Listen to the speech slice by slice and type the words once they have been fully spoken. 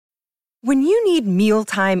When you need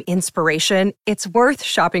mealtime inspiration, it's worth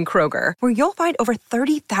shopping Kroger, where you'll find over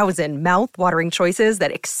 30,000 mouth-watering choices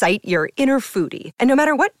that excite your inner foodie. And no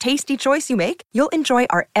matter what tasty choice you make, you'll enjoy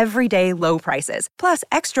our everyday low prices, plus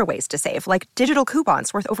extra ways to save, like digital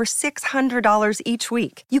coupons worth over $600 each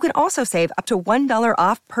week. You can also save up to $1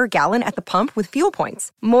 off per gallon at the pump with fuel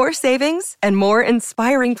points. More savings and more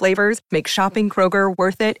inspiring flavors make shopping Kroger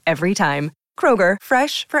worth it every time. Kroger,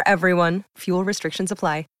 fresh for everyone. Fuel restrictions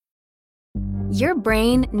apply. Your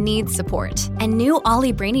brain needs support, and new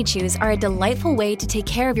Ollie Brainy Chews are a delightful way to take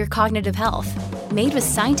care of your cognitive health. Made with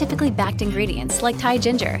scientifically backed ingredients like Thai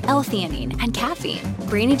ginger, L-theanine, and caffeine,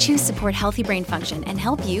 Brainy Chews support healthy brain function and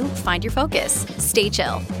help you find your focus, stay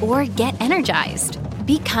chill, or get energized.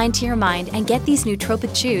 Be kind to your mind and get these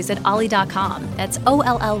nootropic chews at ollie.com. That's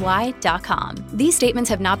OLLY.com. These statements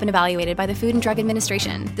have not been evaluated by the Food and Drug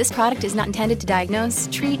Administration. This product is not intended to diagnose,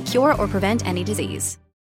 treat, cure, or prevent any disease.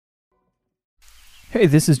 Hey,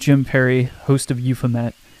 this is Jim Perry, host of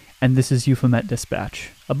Euphomet, and this is Euphomet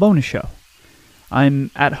Dispatch, a bonus show.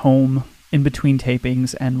 I'm at home in between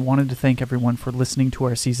tapings and wanted to thank everyone for listening to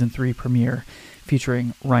our Season 3 premiere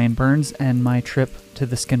featuring Ryan Burns and my trip to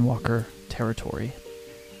the Skinwalker territory.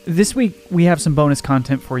 This week, we have some bonus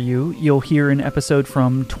content for you. You'll hear an episode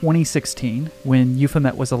from 2016 when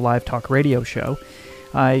Euphomet was a live talk radio show.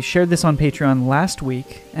 I shared this on Patreon last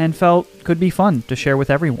week and felt could be fun to share with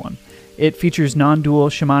everyone. It features non-dual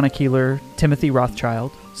shamanic healer Timothy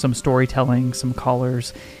Rothschild, some storytelling, some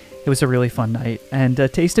callers. It was a really fun night, and a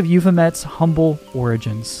taste of Euphomet's humble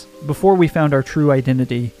origins, before we found our true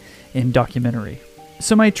identity in documentary.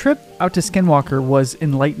 So my trip out to Skinwalker was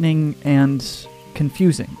enlightening and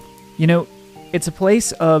confusing. You know, it's a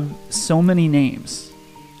place of so many names,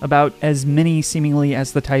 about as many seemingly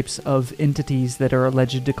as the types of entities that are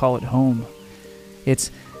alleged to call it home.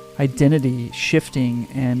 Its identity shifting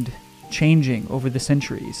and changing over the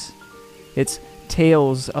centuries. Its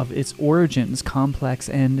tales of its origins complex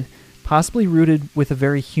and possibly rooted with a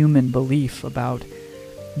very human belief about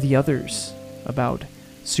the others, about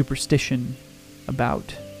superstition,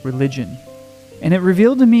 about religion. And it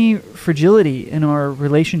revealed to me fragility in our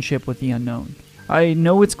relationship with the unknown. I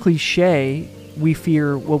know it's cliche, we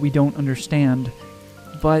fear what we don't understand,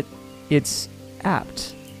 but it's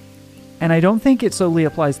apt. And I don't think it solely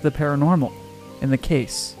applies to the paranormal in the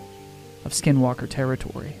case of Skinwalker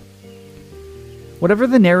territory. Whatever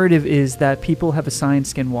the narrative is that people have assigned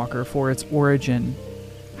Skinwalker for its origin,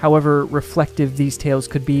 however reflective these tales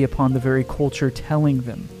could be upon the very culture telling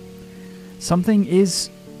them, something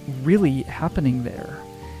is really happening there.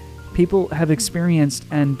 People have experienced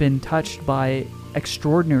and been touched by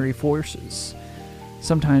extraordinary forces.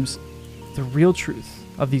 Sometimes the real truth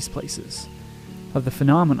of these places, of the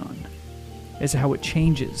phenomenon, is how it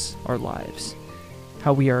changes our lives,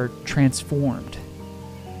 how we are transformed,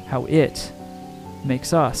 how it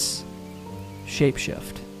makes us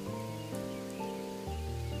shapeshift.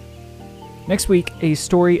 Next week, a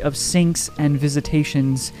story of sinks and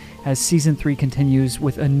visitations as Season 3 continues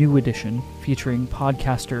with a new edition featuring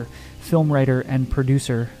podcaster, film writer, and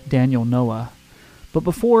producer Daniel Noah. But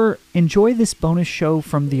before, enjoy this bonus show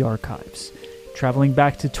from the archives, traveling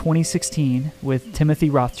back to 2016 with Timothy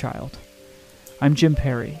Rothschild. I'm Jim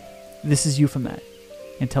Perry. This is Euphomet.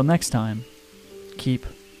 Until next time, keep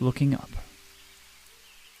looking up.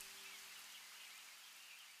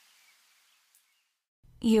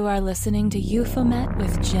 You are listening to Euphomet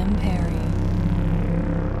with Jim Perry.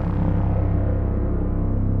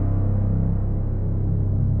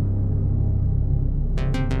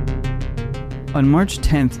 On March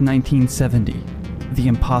 10th, 1970, the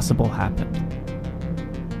impossible happened.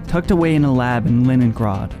 Tucked away in a lab in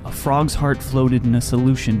Leningrad, a frog's heart floated in a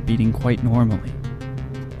solution beating quite normally.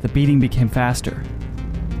 The beating became faster,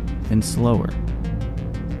 then slower.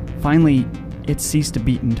 Finally, it ceased to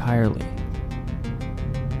beat entirely.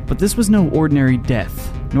 But this was no ordinary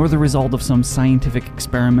death, nor the result of some scientific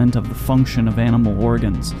experiment of the function of animal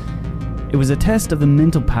organs. It was a test of the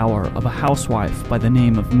mental power of a housewife by the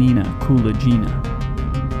name of Nina Kulagina.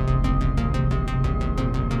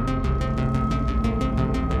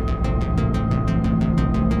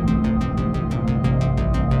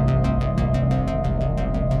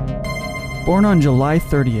 Born on July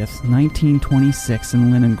 30th, 1926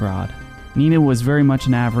 in Leningrad, Nina was very much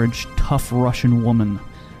an average, tough Russian woman.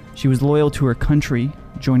 She was loyal to her country,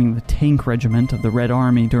 joining the tank regiment of the Red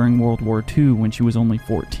Army during World War II when she was only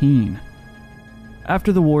 14.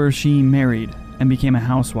 After the war, she married and became a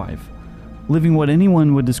housewife, living what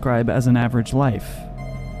anyone would describe as an average life,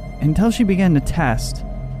 until she began to test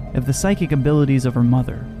if the psychic abilities of her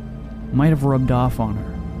mother might have rubbed off on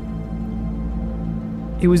her.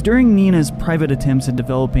 It was during Nina's private attempts at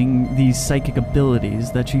developing these psychic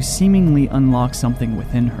abilities that she seemingly unlocked something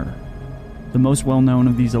within her. The most well-known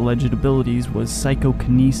of these alleged abilities was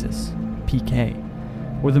psychokinesis, PK,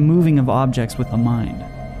 or the moving of objects with the mind.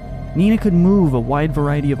 Nina could move a wide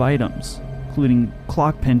variety of items, including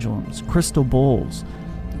clock pendulums, crystal bowls,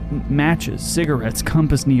 matches, cigarettes,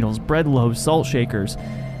 compass needles, bread loaves, salt shakers,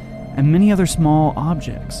 and many other small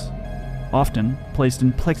objects, often placed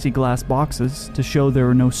in plexiglass boxes to show there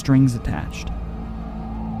were no strings attached.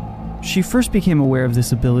 She first became aware of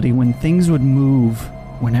this ability when things would move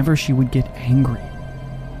whenever she would get angry.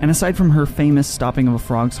 And aside from her famous stopping of a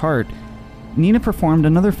frog's heart, Nina performed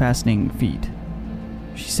another fascinating feat.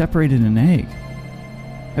 She separated an egg.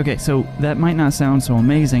 Okay, so that might not sound so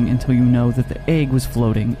amazing until you know that the egg was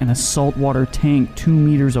floating in a saltwater tank 2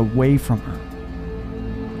 meters away from her.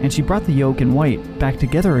 And she brought the yolk and white back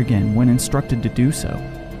together again when instructed to do so.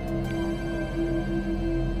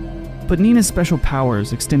 But Nina's special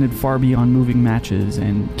powers extended far beyond moving matches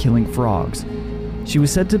and killing frogs. She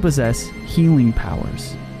was said to possess healing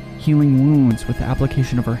powers, healing wounds with the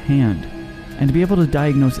application of her hand, and to be able to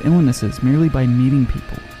diagnose illnesses merely by meeting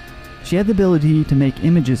people. She had the ability to make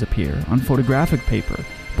images appear on photographic paper,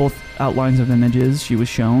 both outlines of images she was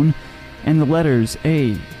shown, and the letters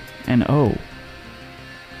A and O.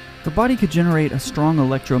 Her body could generate a strong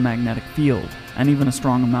electromagnetic field, and even a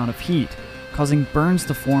strong amount of heat, causing burns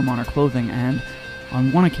to form on her clothing and,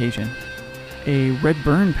 on one occasion, a red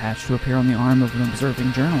burn patch to appear on the arm of an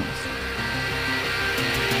observing journalist.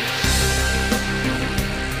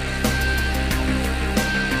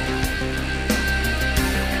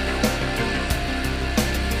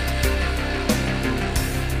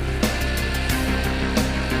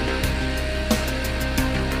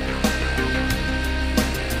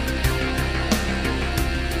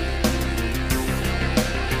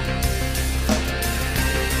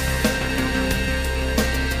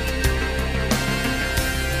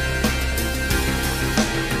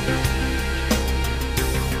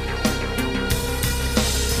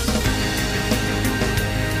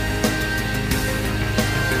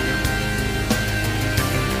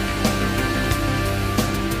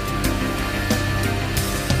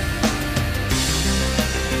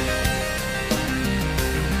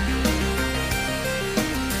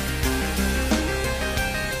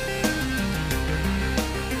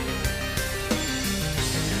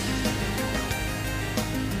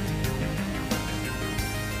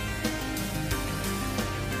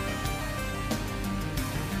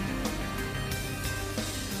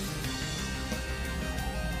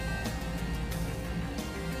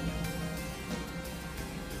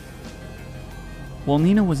 While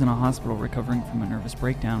Nina was in a hospital recovering from a nervous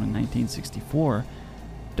breakdown in 1964,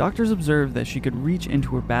 doctors observed that she could reach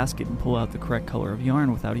into her basket and pull out the correct color of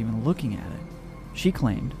yarn without even looking at it. She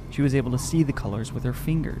claimed she was able to see the colors with her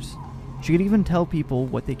fingers. She could even tell people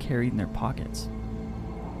what they carried in their pockets.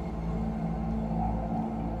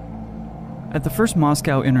 At the first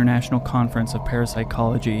Moscow International Conference of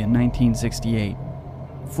Parapsychology in 1968,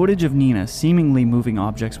 footage of Nina seemingly moving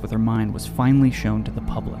objects with her mind was finally shown to the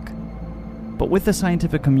public. But with the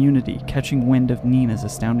scientific community catching wind of Nina's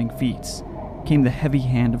astounding feats, came the heavy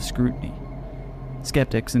hand of scrutiny.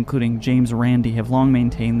 Skeptics, including James Randi, have long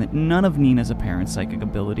maintained that none of Nina's apparent psychic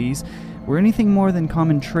abilities were anything more than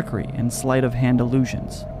common trickery and sleight-of-hand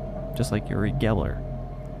illusions, just like Uri Geller.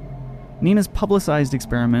 Nina's publicized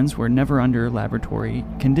experiments were never under laboratory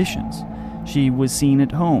conditions. She was seen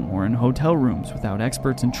at home or in hotel rooms without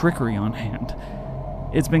experts in trickery on hand.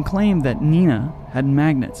 It's been claimed that Nina had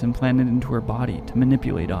magnets implanted into her body to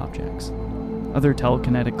manipulate objects. Other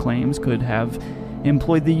telekinetic claims could have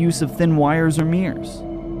employed the use of thin wires or mirrors.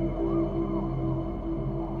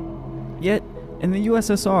 Yet, in the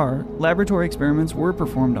USSR, laboratory experiments were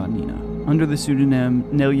performed on Nina, under the pseudonym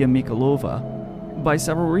Nelia Mikhailova, by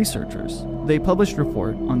several researchers. They published a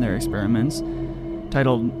report on their experiments,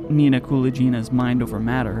 titled Nina Kulagina's Mind Over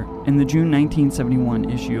Matter, in the June 1971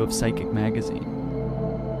 issue of Psychic magazine.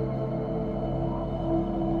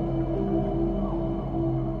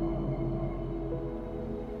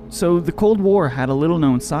 So the Cold War had a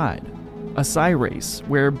little-known side, a psi race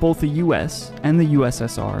where both the US and the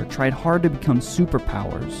USSR tried hard to become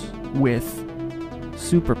superpowers with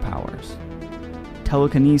superpowers.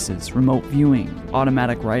 Telekinesis, remote viewing,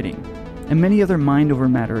 automatic writing, and many other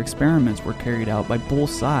mind-over-matter experiments were carried out by both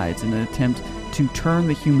sides in an attempt to turn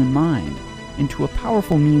the human mind into a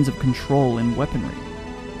powerful means of control and weaponry.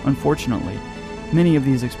 Unfortunately, many of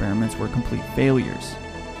these experiments were complete failures.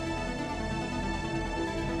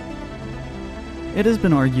 It has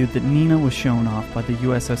been argued that Nina was shown off by the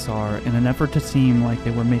USSR in an effort to seem like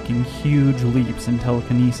they were making huge leaps in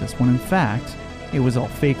telekinesis, when in fact, it was all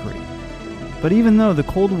fakery. But even though the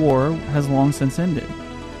Cold War has long since ended,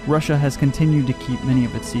 Russia has continued to keep many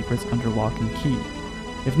of its secrets under lock and key.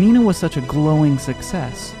 If Nina was such a glowing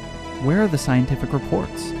success, where are the scientific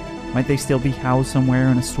reports? Might they still be housed somewhere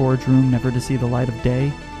in a storage room, never to see the light of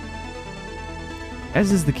day?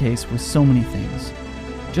 As is the case with so many things,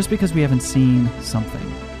 just because we haven't seen something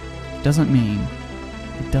doesn't mean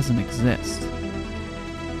it doesn't exist.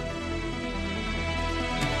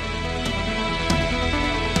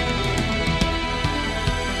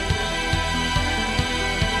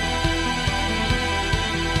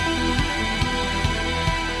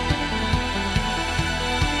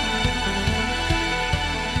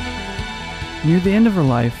 Near the end of her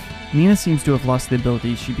life, Nina seems to have lost the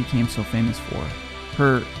abilities she became so famous for.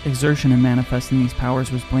 Her exertion in manifesting these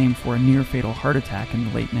powers was blamed for a near-fatal heart attack in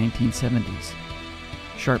the late 1970s.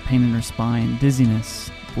 Sharp pain in her spine, dizziness,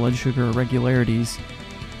 blood sugar irregularities,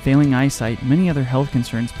 failing eyesight, and many other health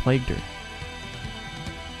concerns plagued her.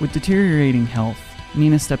 With deteriorating health,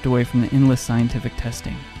 Nina stepped away from the endless scientific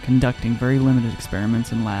testing, conducting very limited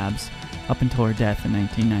experiments in labs up until her death in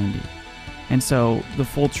 1990. And so, the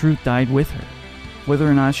full truth died with her. Whether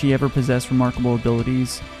or not she ever possessed remarkable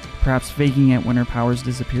abilities, perhaps faking it when her powers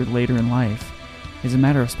disappeared later in life, is a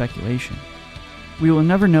matter of speculation. We will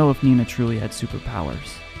never know if Nina truly had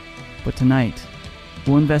superpowers. But tonight,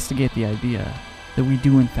 we'll investigate the idea that we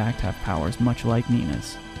do in fact have powers much like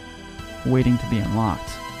Nina's, waiting to be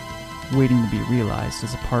unlocked, waiting to be realized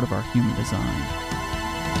as a part of our human design.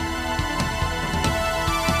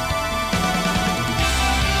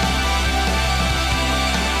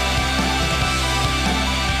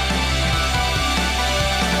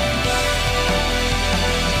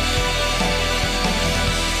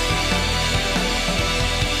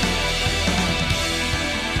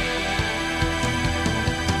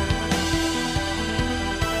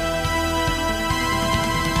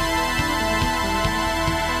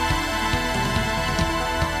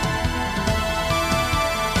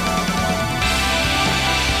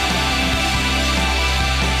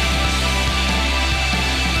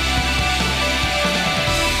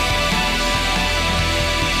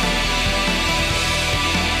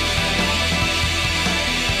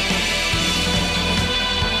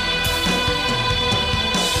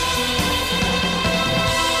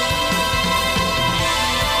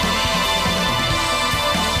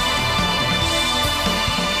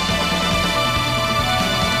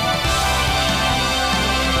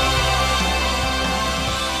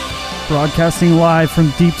 Broadcasting live from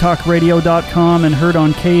deeptalkradio.com and heard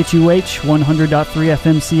on KHUH 100.3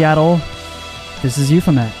 FM Seattle. This is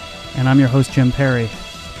Euphomet, and I'm your host, Jim Perry.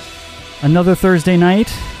 Another Thursday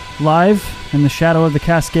night, live in the shadow of the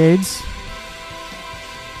Cascades.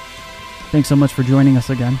 Thanks so much for joining us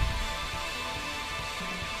again.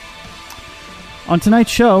 On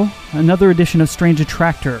tonight's show, another edition of Strange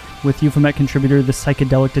Attractor with Euphomet contributor, the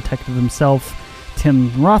psychedelic detective himself,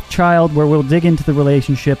 Tim Rothschild, where we'll dig into the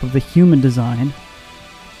relationship of the human design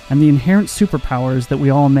and the inherent superpowers that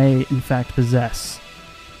we all may, in fact, possess.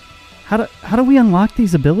 How do we unlock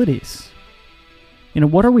these abilities?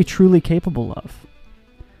 What are we truly capable of?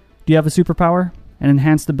 Do you have a superpower, an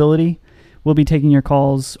enhanced ability? We'll be taking your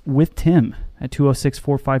calls with Tim at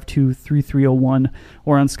 206-452-3301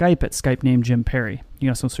 or on Skype at Skype name Jim Perry. You can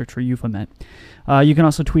also search for Euphomet. You can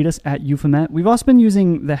also tweet us at Euphomet. We've also been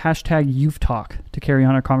using the hashtag YouthTalk to carry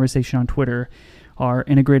on our conversation on Twitter. Our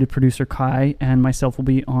integrated producer Kai and myself will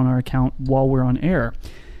be on our account while we're on air.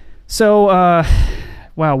 So,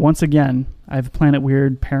 wow, once again, I have Planet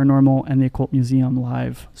Weird, Paranormal, and the Occult Museum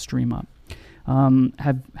live stream up.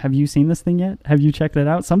 Have you seen this thing yet? Have you checked it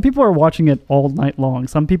out? Some people are watching it all night long.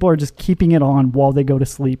 Some people are just keeping it on while they go to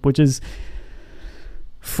sleep, which is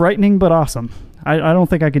frightening but awesome. I don't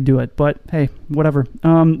think I could do it, but hey, whatever.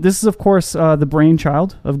 This is, of course, the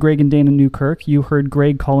brainchild of Greg and Dana Newkirk. You heard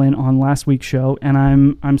Greg call in on last week's show, and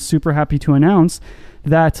I'm super happy to announce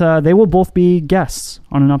that they will both be guests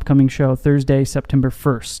on an upcoming show Thursday, September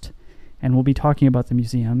 1st, and we'll be talking about the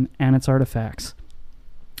museum and its artifacts.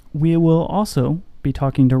 We will also be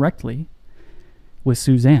talking directly with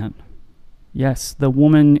Suzanne. Yes, the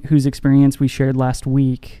woman whose experience we shared last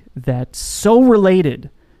week that's so related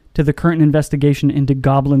to the current investigation into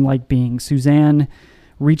goblin-like beings. Suzanne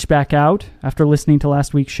reached back out after listening to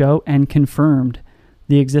last week's show and confirmed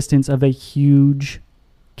the existence of a huge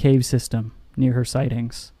cave system near her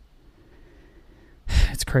sightings.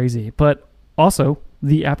 It's crazy. But also,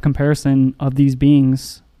 the apt comparison of these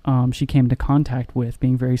beings she came into contact with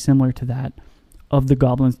being very similar to that of the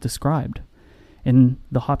goblins described. in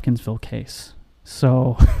the Hopkinsville case.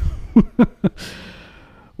 So,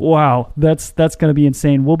 wow, that's going to be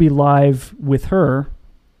insane. We'll be live with her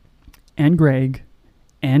and Greg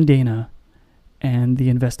and Dana, and the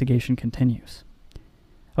investigation continues.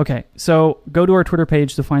 Okay, so go to our Twitter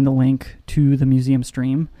page to find the link to the museum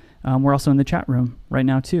stream. We're also in the chat room right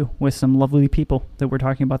now, too, with some lovely people that we're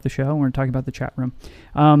talking about the show. We're talking about the chat room.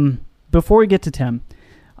 Before we get to Tim,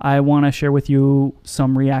 I want to share with you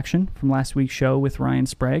some reaction from last week's show with Ryan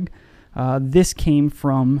Sprague. This came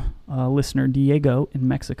from listener Diego in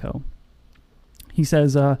Mexico. He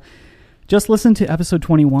says, just listened to episode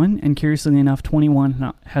 21, and curiously enough,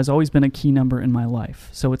 21 has always been a key number in my life,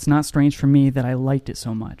 so it's not strange for me that I liked it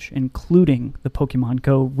so much, including the Pokemon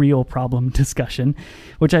Go real problem discussion,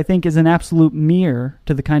 which I think is an absolute mirror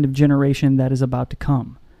to the kind of generation that is about to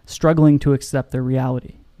come, struggling to accept their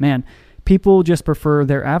reality. Man, people just prefer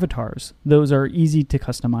their avatars. Those are easy to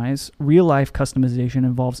customize. Real-life customization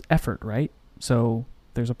involves effort, right? So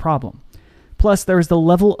there's a problem. Plus, there's the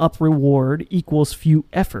level up reward equals few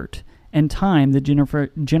effort, and time that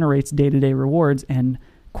generates day-to-day rewards and,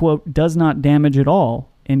 quote, does not damage at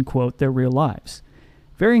all, end quote, their real lives.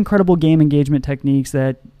 Very incredible game engagement techniques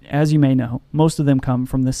that, as you may know, most of them come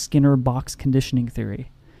from the Skinner box conditioning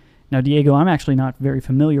theory. Now, Diego, I'm actually not very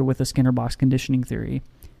familiar with the Skinner box conditioning theory.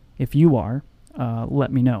 If you are,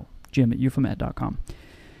 let me know. Jim@euphomet.com.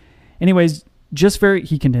 Anyways,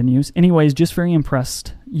 he continues, just very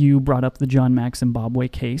impressed you brought up the John Mack Zimbabwe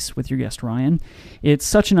case with your guest Ryan. It's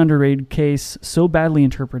such an underrated case, so badly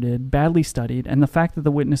interpreted, badly studied, and the fact that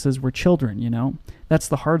the witnesses were children, that's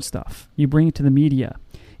the hard stuff. You bring it to the media.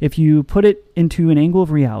 If you put it into an angle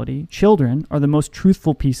of reality, children are the most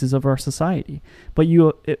truthful pieces of our society. But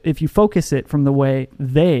if you focus it from the way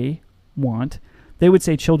they want, they would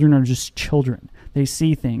say children are just children. They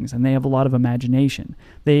see things, and they have a lot of imagination.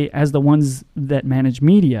 They, as the ones that manage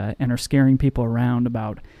media and are scaring people around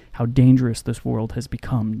about how dangerous this world has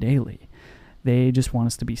become daily, they just want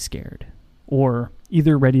us to be scared, or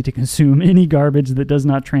either ready to consume any garbage that does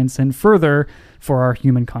not transcend further for our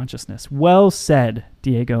human consciousness. Well said,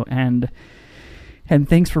 Diego, and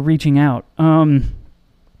thanks for reaching out.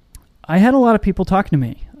 I had a lot of people talking to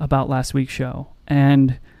me about last week's show,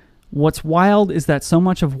 and what's wild is that so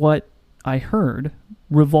much of what I heard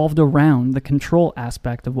revolved around the control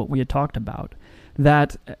aspect of what we had talked about.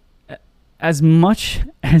 That as much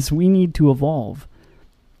as we need to evolve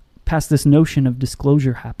past this notion of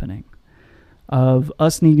disclosure happening, of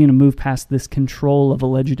us needing to move past this control of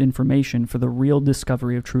alleged information for the real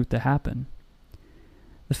discovery of truth to happen,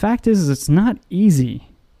 the fact is it's not easy.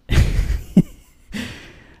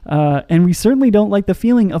 And we certainly don't like the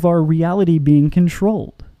feeling of our reality being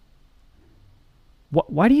controlled.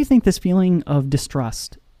 Why do you think this feeling of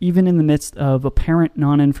distrust, even in the midst of apparent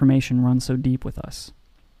non-information, runs so deep with us?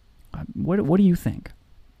 What do you think?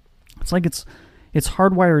 It's like it's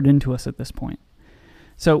hardwired into us at this point.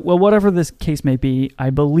 So, well, whatever this case may be,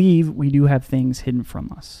 I believe we do have things hidden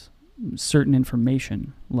from us. Certain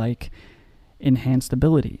information, like enhanced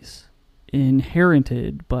abilities,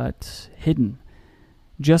 inherited but hidden.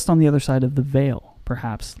 Just on the other side of the veil,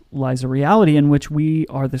 perhaps, lies a reality in which we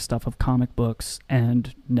are the stuff of comic books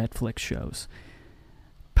and Netflix shows.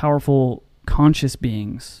 Powerful, conscious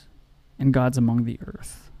beings and gods among the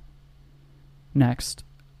earth. Next,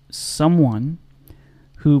 someone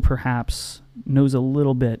who perhaps knows a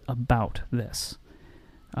little bit about this.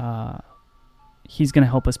 He's going to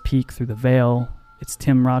help us peek through the veil. It's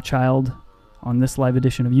Tim Rothschild on this live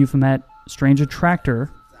edition of Euphomet, Strange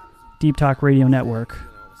Attractor, Deep Talk Radio Network,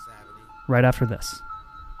 right after this.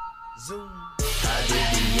 Zoom. How did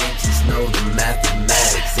the Yankees know the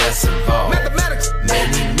mathematics that's involved? Mathematics.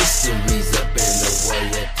 Many mysteries up in the way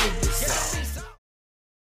that could be solved.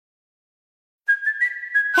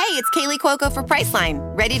 Hey, it's Kaylee Cuoco for Priceline.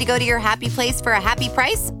 Ready to go to your happy place for a happy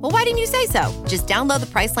price? Well, why didn't you say so? Just download the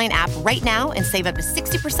Priceline app right now and save up to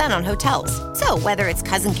 60% on hotels. So whether it's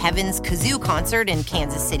Cousin Kevin's Kazoo Concert in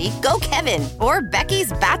Kansas City, go Kevin, or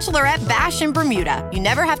Becky's Bachelorette Bash in Bermuda, you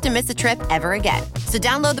never have to miss a trip ever again. So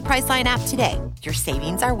download the Priceline app today. Your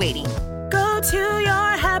savings are waiting. Go to your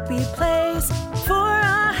happy place for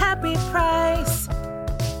a happy price.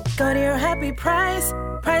 Go to your happy price,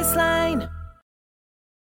 Priceline.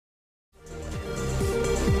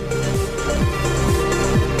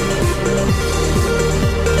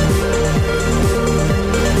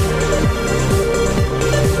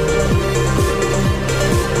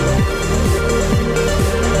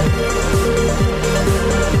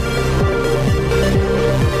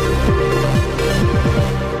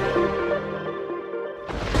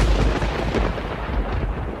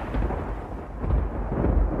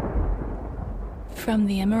 From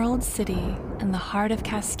the Emerald City and the heart of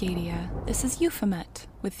Cascadia, this is Euphomet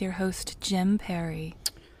with your host, Jim Perry.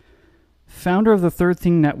 Founder of the Third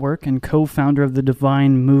Thing Network and co-founder of the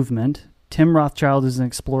Divine Movement, Tim Rothschild is an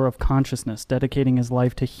explorer of consciousness, dedicating his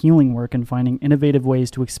life to healing work and finding innovative ways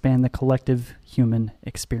to expand the collective human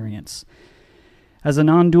experience. As a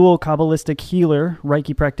non-dual Kabbalistic healer,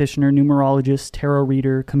 Reiki practitioner, numerologist, tarot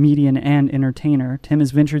reader, comedian, and entertainer, Tim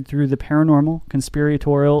has ventured through the paranormal,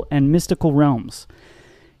 conspiratorial, and mystical realms.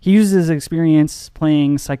 He uses his experience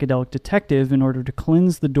playing psychedelic detective in order to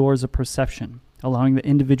cleanse the doors of perception, allowing the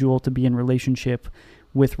individual to be in relationship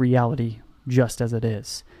with reality just as it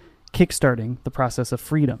is, kickstarting the process of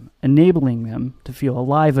freedom, enabling them to feel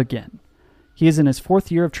alive again. He is in his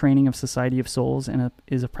 4th year of training of Society of Souls and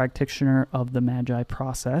is a practitioner of the Magi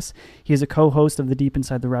process. He is a co-host of the Deep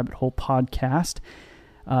Inside the Rabbit Hole podcast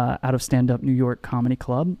out of Stand Up New York Comedy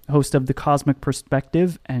Club, host of The Cosmic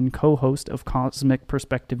Perspective, and co-host of Cosmic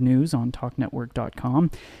Perspective News on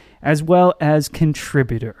TalkNetwork.com, as well as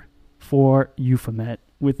contributor for Euphomet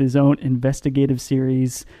with his own investigative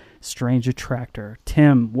series, Strange Attractor.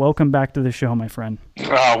 Tim, welcome back to the show, my friend.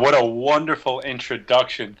 Oh, what a wonderful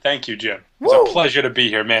introduction. Thank you, Jim. It's a pleasure to be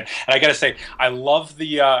here, man. And I got to say, I love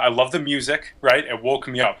the music, right? It woke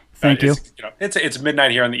me up. Thank you. It's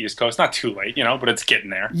midnight here on the East Coast. Not too late, but it's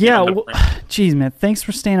getting there. Yeah, geez, man. Thanks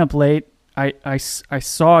for staying up late. I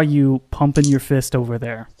saw you pumping your fist over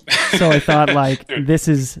there. So I thought, like, dude, this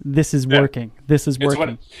is working. This is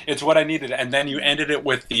working. It's what I needed. And then you ended it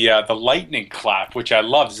with the lightning clap, which I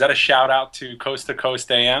love. Is that a shout out to Coast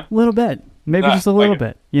AM? A little bit. Maybe just a little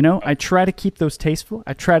bit. I try to keep those tasteful.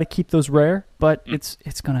 I try to keep those rare, but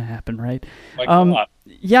it's going to happen, right? A lot.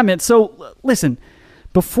 Yeah, man. So listen,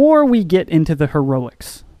 before we get into the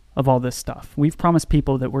heroics of all this stuff, we've promised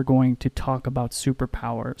people that we're going to talk about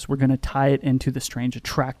superpowers. We're going to tie it into The Strange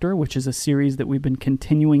Attractor, which is a series that we've been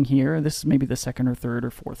continuing here. This is maybe the 2nd or 3rd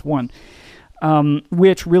or 4th one,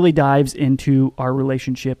 which really dives into our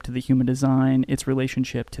relationship to the human design, its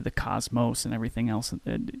relationship to the cosmos and everything else,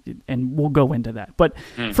 and we'll go into that. But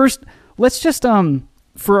first, let's just,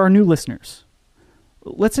 for our new listeners,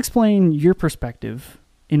 let's explain your perspective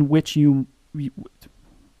in which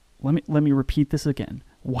let me repeat this again.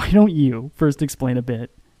 Why don't you first explain a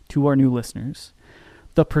bit to our new listeners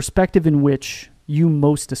the perspective in which you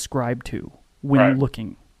most ascribe to when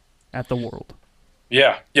looking at the world?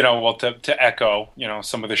 Yeah, well, to echo,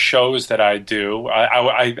 some of the shows that I do,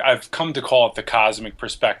 I've come to call it the cosmic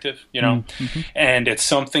perspective, Mm-hmm. and it's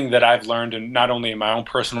something that I've learned, and not only in my own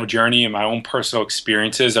personal journey and my own personal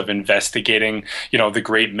experiences of investigating, the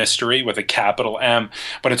great mystery with a capital M,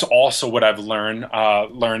 but it's also what I've learned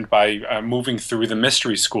by moving through the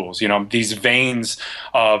mystery schools, these veins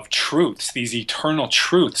of truths, these eternal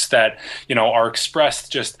truths that, are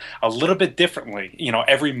expressed just a little bit differently,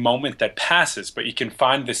 every moment that passes, but you can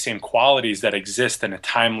find the same qualities that exist in a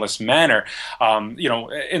timeless manner,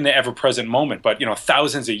 in the ever-present moment. But,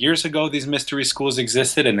 thousands of years ago, these mystery schools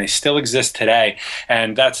existed, and they still exist today.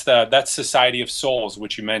 And that's Society of Souls,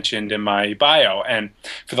 which you mentioned in my bio. And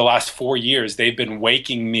for the last 4 years, they've been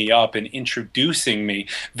waking me up and introducing me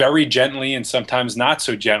very gently and sometimes not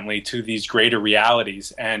so gently to these greater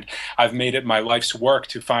realities. And I've made it my life's work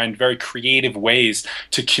to find very creative ways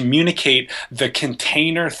to communicate the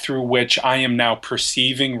container through which I am now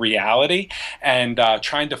perceiving reality, and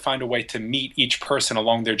trying to find a way to meet each person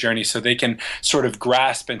along their journey so they can sort of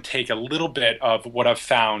grasp and take a little bit of what I've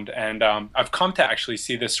found. And I've come to actually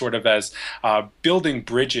see this sort of as building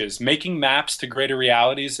bridges, making maps to greater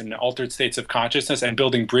realities and altered states of consciousness, and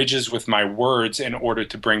building bridges with my words in order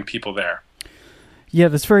to bring people there. Yeah,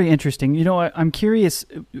 that's very interesting. I'm curious,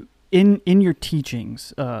 in your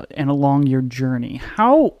teachings and along your journey,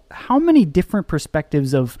 how many different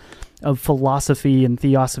perspectives of philosophy and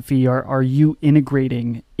theosophy are you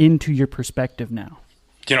integrating into your perspective now?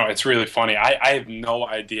 It's really funny. I have no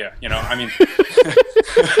idea.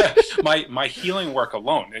 My healing work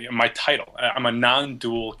alone, my title, I'm a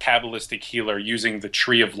non-dual Kabbalistic healer using the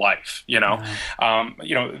tree of life.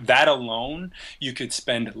 That alone, you could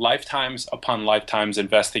spend lifetimes upon lifetimes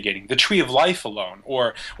investigating. The tree of life alone,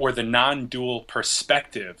 or the non-dual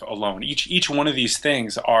perspective alone. Each one of these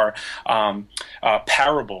things are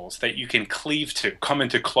parables that you can cleave to, come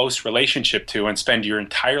into close relationship to, and spend your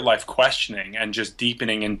entire life questioning and just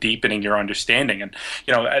deepening your understanding. And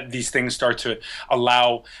these things start to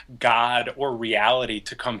allow God or reality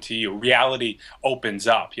to come to you. Reality opens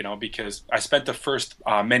up, because I spent the first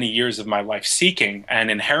many years of my life seeking,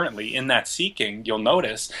 and inherently in that seeking, you'll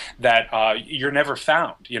notice that you're never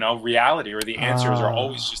found. Reality or the answers are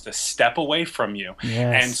always just a step away from you.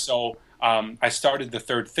 Yes. And so I started the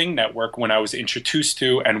Third Thing Network when I was introduced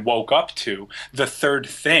to and woke up to the third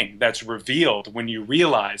thing that's revealed when you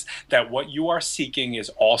realize that what you are seeking is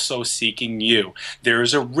also seeking you. There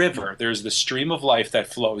is a river, there's the stream of life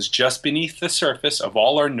that flows just beneath the surface of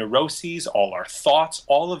all our neuroses, all our thoughts,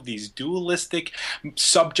 all of these dualistic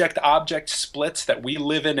subject-object splits that we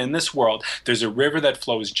live in this world. There's a river that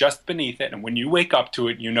flows just beneath it, and when you wake up to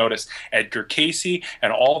it, you notice Edgar Cayce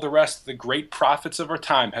and all the rest of the great prophets of our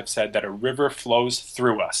time have said that a river flows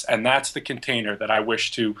through us, and that's the container that I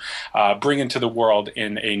wish to bring into the world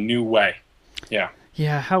in a new way. Yeah.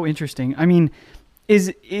 Yeah, how interesting. I mean,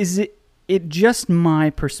 is it just my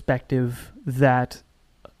perspective that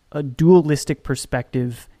a dualistic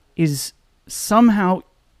perspective is somehow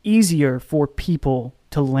easier for people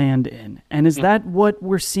to land in? And is that what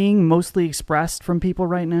we're seeing mostly expressed from people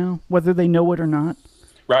right now, whether they know it or not?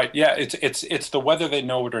 Right. Yeah. It's the whether they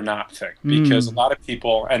know it or not thing, because a lot of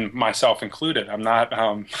people, and myself included, I'm not,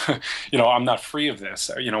 I'm not free of this.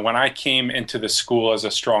 When I came into the school as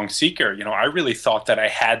a strong seeker, I really thought that I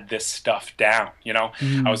had this stuff down.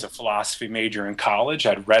 I was a philosophy major in college.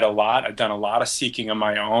 I'd read a lot. I'd done a lot of seeking on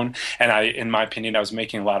my own. And in my opinion, I was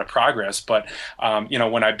making a lot of progress. But,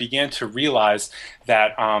 when I began to realize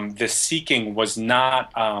that this seeking was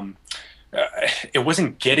not, it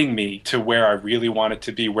wasn't getting me to where I really wanted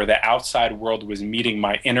to be, where the outside world was meeting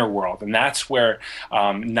my inner world. And that's where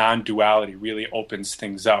non-duality really opens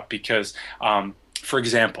things up, because for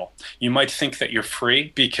example, you might think that you're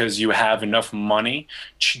free because you have enough money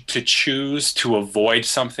to choose to avoid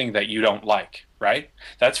something that you don't like, right?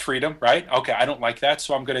 That's freedom, right? Okay, I don't like that,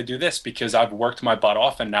 so I'm going to do this because I've worked my butt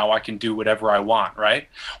off and now I can do whatever I want, right?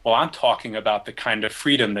 Well, I'm talking about the kind of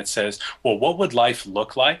freedom that says, well, what would life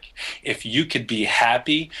look like if you could be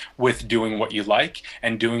happy with doing what you like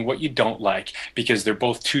and doing what you don't like? Because they're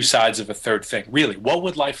both two sides of a third thing. Really, what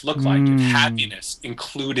would life look like if happiness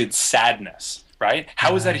included sadness? Right?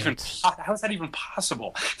 How is that even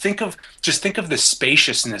possible? Think of the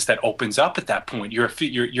spaciousness that opens up at that point.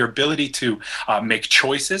 Your ability to make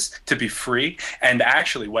choices, to be free, and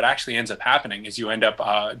what actually ends up happening is you end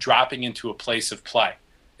up dropping into a place of play.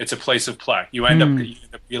 It's a place of play. You end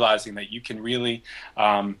up realizing that you can really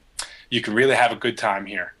have a good time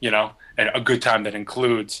here, and a good time that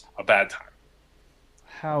includes a bad time.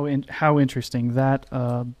 How interesting. That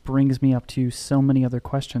brings me up to so many other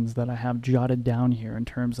questions that I have jotted down here in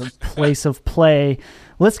terms of place of play.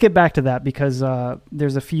 Let's get back to that, because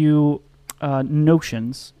there's a few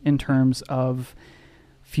notions in terms of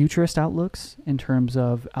futurist outlooks, in terms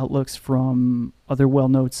of outlooks from other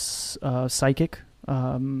well-known psychic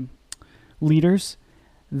leaders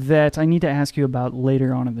that I need to ask you about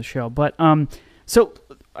later on in the show. But so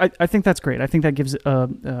I think that's great. I think that gives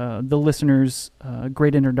the listeners a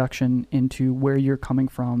great introduction into where you're coming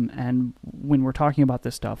from, and when we're talking about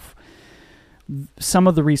this stuff, some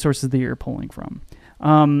of the resources that you're pulling from.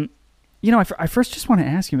 I first just want to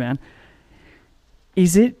ask you, man,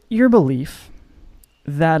 is it your belief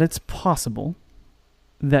that it's possible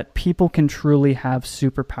that people can truly have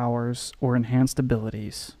superpowers or enhanced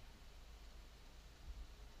abilities?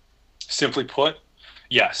 Simply put,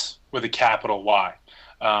 yes, with a capital Y.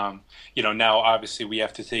 Now obviously we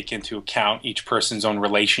have to take into account each person's own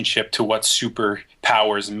relationship to what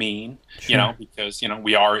superpowers mean, Sure. Because,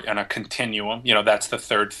 we are in a continuum, that's the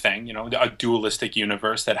third thing, a dualistic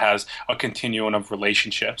universe that has a continuum of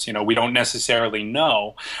relationships. We don't necessarily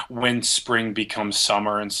know when spring becomes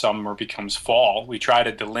summer and summer becomes fall. We try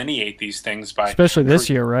to delineate these things by... Especially this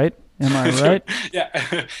year, right? Am I right? Yeah,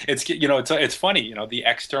 it's funny. The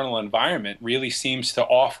external environment really seems to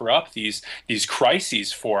offer up these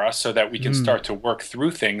crises for us, so that we can start to work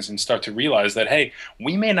through things and start to realize that, hey,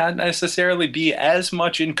 we may not necessarily be as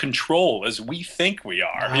much in control as we think we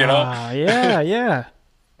are. Yeah.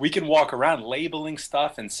 We can walk around labeling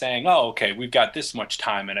stuff and saying, oh, okay, we've got this much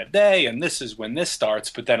time in a day, and this is when this starts.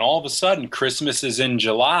 But then all of a sudden, Christmas is in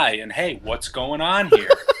July, and hey, what's going on here?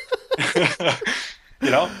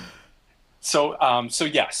 So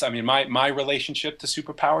yes, I mean, my relationship to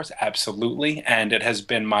superpowers, absolutely. And it has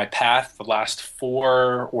been my path the last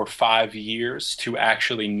 4 or 5 years to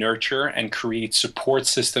actually nurture and create support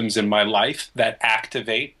systems in my life that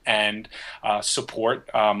activate and support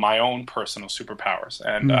my own personal superpowers.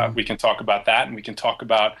 And we can talk about that, and we can talk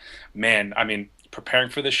about, preparing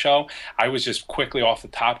for the show, I was just quickly off the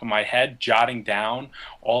top of my head jotting down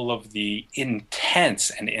all of the intense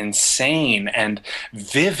and insane and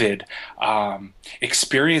vivid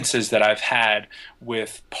experiences that I've had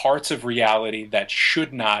with parts of reality that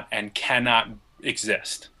should not and cannot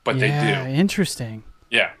exist, but they do. Interesting.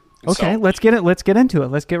 Yeah. Okay, let's get into it.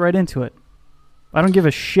 Let's get right into it. I don't give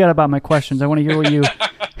a shit about my questions. I want to hear what you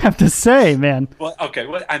have to say, man. Well, okay.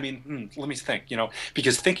 Well, I mean, let me think,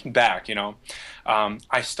 because thinking back,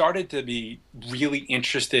 I started to be really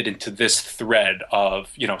interested into this thread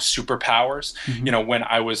of, superpowers, when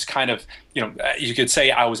I was kind of, you could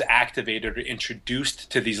say I was activated or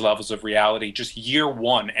introduced to these levels of reality just year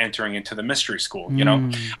one entering into the mystery school.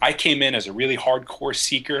 I came in as a really hardcore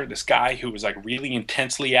seeker, this guy who was like really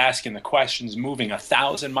intensely asking the questions, moving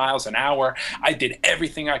 1,000 miles an hour. I did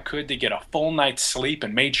everything I could to get a full night's sleep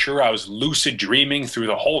and made sure I was lucid dreaming through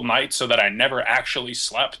the whole night so that I never actually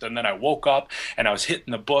slept. And then I woke up and I was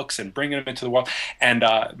hitting the books and bringing them into the world. And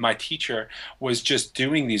my teacher was just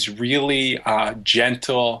doing these really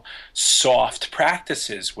gentle, soft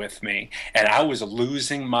practices with me. And I was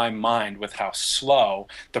losing my mind with how slow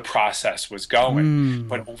the process was going.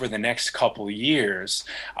 But over the next couple of years,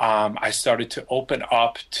 I started to open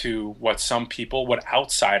up to what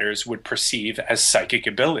outsiders would perceive as psychic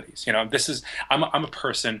abilities. I'm a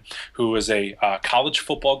person who was a college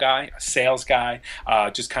football guy, a sales guy,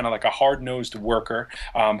 just kind of like a hard-nosed worker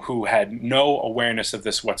who had no awareness of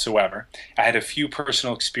this whatsoever. I had a few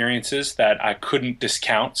personal experiences that I couldn't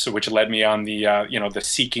discount, so which led me on the the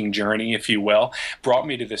seeking journey, if you will, brought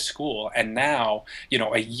me to this school. And now,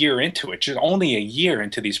 a year into it, just only a year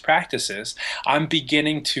into these practices, I'm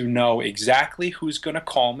beginning to know exactly who's going to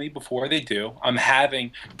call me before they do. I'm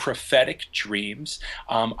having prophetic dreams.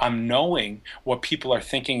 I'm knowing what people are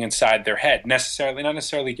thinking inside their head. Not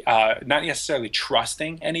necessarily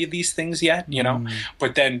trusting any of these things yet,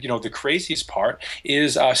 But then, the craziest part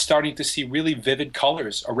is starting to see really vivid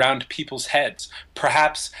colors around people's heads.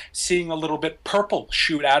 Perhaps seeing a little bit purple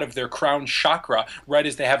shoot out of their crown chakra right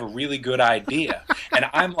as they have a really good idea. And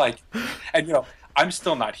I'm like, I'm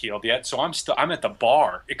still not healed yet, so I'm at the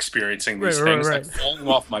bar experiencing these things, like falling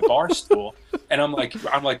off my bar stool, and I'm like,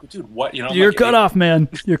 dude, what? You're cut off, man.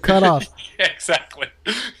 You're cut off. Yeah, exactly.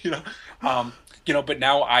 But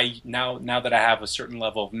now that I have a certain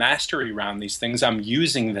level of mastery around these things, I'm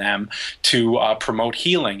using them to promote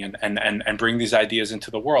healing and bring these ideas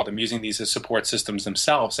into the world. I'm using these as support systems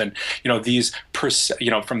themselves. And, these,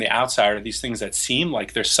 from the outsider, these things that seem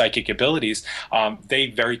like they're psychic abilities, they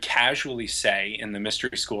very casually say in the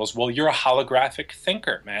mystery schools, well, you're a holographic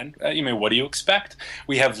thinker, man. What do you expect?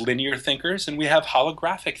 We have linear thinkers and we have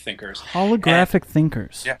holographic thinkers. Holographic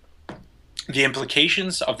thinkers. Yeah. The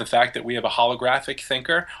implications of the fact that we have a holographic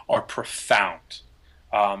thinker are profound.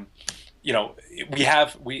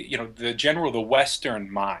 The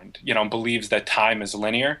Western mind, believes that time is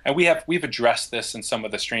linear, and we've addressed this in some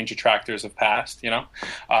of the strange attractors of past,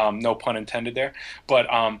 no pun intended there. But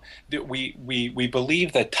we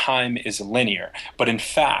believe that time is linear, but in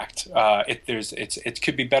fact, it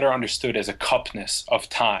could be better understood as a cupness of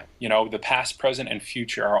time. The past, present, and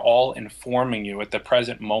future are all informing you at the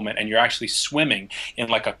present moment, and you're actually swimming in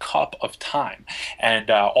like a cup of time,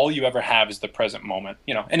 and all you ever have is the present moment.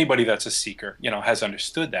 Anybody that's a seeker, has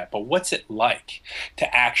understood that. But what's it like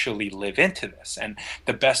to actually live into this? And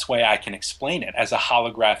the best way I can explain it as a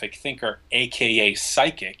holographic thinker, aka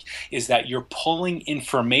psychic, is that you're pulling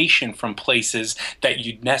information from places that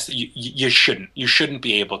you shouldn't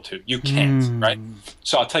be able to. You can't, right?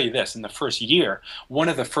 So I'll tell you this: in the first year, one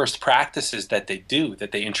of the first practices that they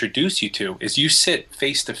introduce you to is you sit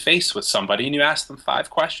face to face with somebody and you ask them 5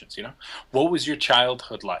 questions. What was your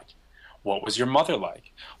childhood like? What was your mother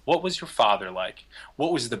like? What was your father like?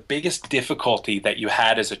 What was the biggest difficulty that you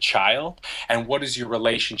had as a child? And what is your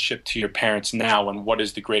relationship to your parents now? And what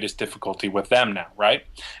is the greatest difficulty with them now, right?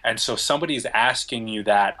 And so somebody is asking you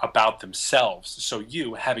that about themselves. So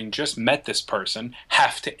you, having just met this person,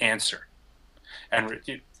 have to answer. And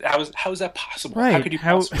how is that possible? Right. How could you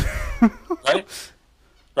possibly?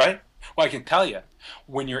 Right? Well, I can tell you,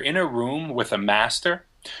 when you're in a room with a master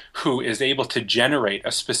who is able to generate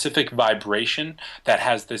a specific vibration that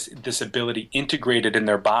has this ability integrated in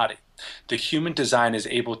their body, the human design is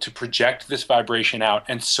able to project this vibration out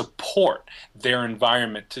and support their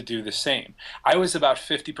environment to do the same. I was about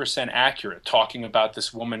 50% accurate talking about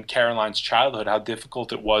this woman, Caroline's childhood, how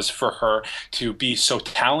difficult it was for her to be so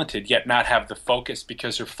talented yet not have the focus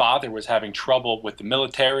because her father was having trouble with the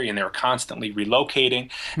military and they were constantly relocating.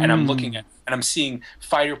 And I'm looking at, and I'm seeing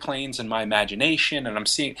fighter planes in my imagination, and I'm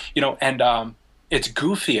seeing, it's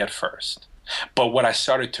goofy at first. But what I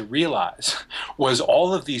started to realize was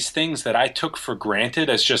all of these things that I took for granted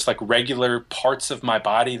as just like regular parts of my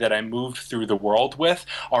body that I moved through the world with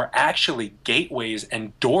are actually gateways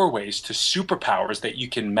and doorways to superpowers that you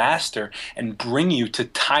can master and bring you to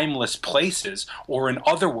timeless places. Or in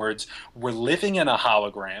other words, we're living in a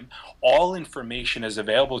hologram. All information is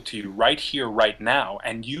available to you right here, right now,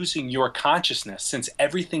 and using your consciousness, since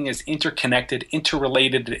everything is interconnected,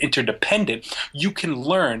 interrelated, and interdependent, you can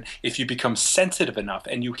learn, if you become sensitive enough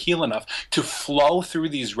and you heal enough, to flow through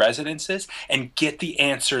these resonances and get the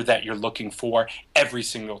answer that you're looking for every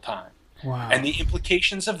single time. Wow. And the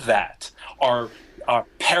implications of that are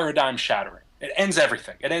paradigm shattering. It ends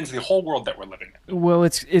everything. It ends the whole world that we're living in. Well,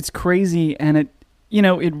 it's crazy, and it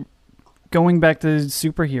going back to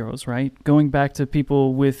superheroes, right? Going back to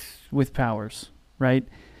people with powers, right?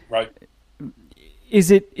 Right.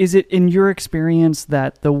 Is it in your experience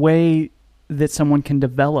that the way that someone can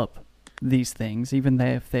develop these things, even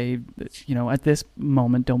if they, at this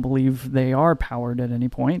moment don't believe they are powered at any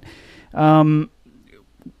point,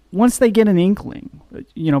 once they get an inkling,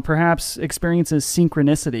 perhaps experiences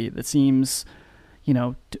synchronicity that seems,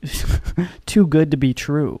 too good to be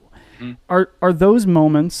true, are those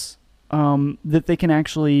moments that they can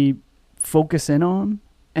actually focus in on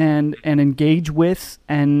and engage with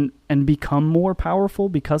and become more powerful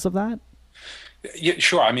because of that? Yeah,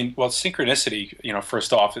 sure. I mean, well, synchronicity,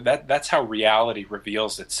 first off, that's how reality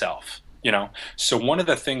reveals itself. So one of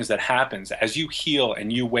the things that happens as you heal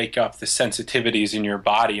and you wake up the sensitivities in your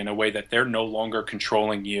body in a way that they're no longer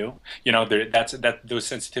controlling you, those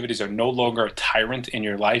sensitivities are no longer a tyrant in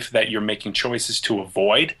your life that you're making choices to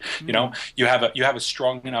avoid. You have a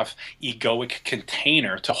strong enough egoic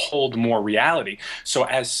container to hold more reality. So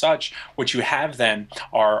as such, what you have then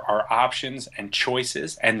are options and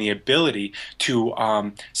choices and the ability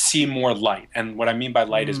to see more light. And what I mean by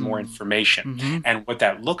light is more information. And what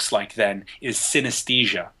that looks like then is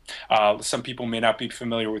synesthesia. Some people may not be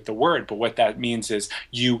familiar with the word, but what that means is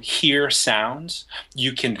you hear sounds,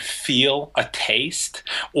 you can feel a taste,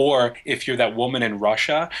 or if you're that woman in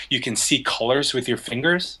Russia, you can see colors with your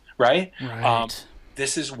fingers, right?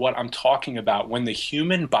 This is what I'm talking about. When the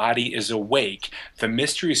human body is awake, the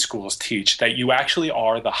mystery schools teach that you actually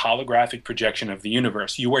are the holographic projection of the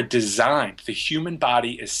universe. You are designed. The human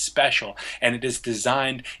body is special, and it is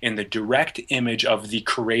designed in the direct image of the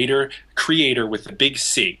creator with the big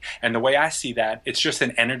C. And the way I see that, it's just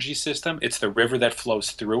an energy system. It's the river that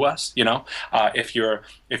flows through us. If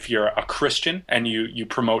you're a Christian and you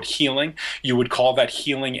promote healing, you would call that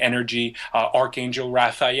healing energy Archangel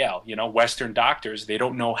Raphael. Western doctors, they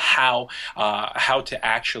don't know how to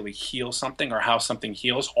actually heal something or how something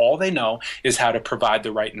heals. All they know is how to provide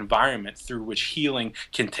the right environment through which healing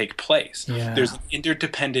can take place. Yeah. There's an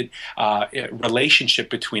interdependent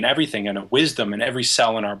relationship between everything and a wisdom in every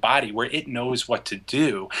cell in our body where it knows what to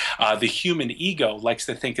do. The human ego likes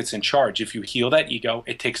to think it's in charge. If you heal that ego,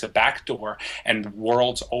 it takes a back door and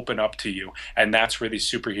worlds open up to you. And that's where these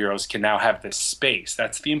superheroes can now have this space.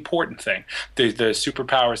 That's the important thing. The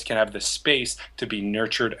superpowers can have the space to be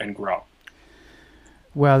nurtured and grow.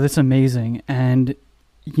 Wow, that's amazing. And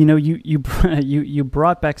you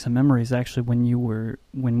brought back some memories actually when you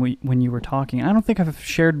were talking. I don't think I've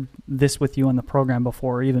shared this with you on the program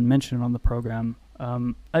before, or even mentioned it on the program.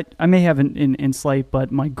 I may have in slight,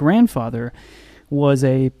 but my grandfather was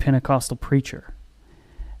a Pentecostal preacher,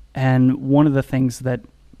 and one of the things that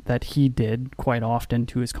he did quite often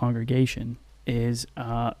to his congregation is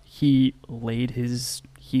he laid his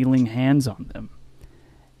healing hands on them,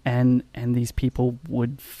 and these people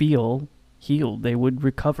would feel healed. They would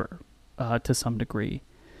recover to some degree.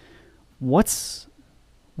 What's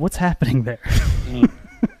happening there?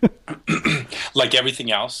 Like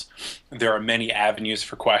everything else, there are many avenues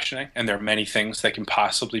for questioning, and there are many things that can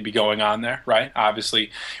possibly be going on there, right? Obviously,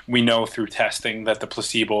 we know through testing that the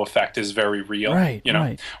placebo effect is very real. Right.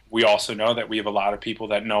 We also know that we have a lot of people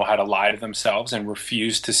that know how to lie to themselves and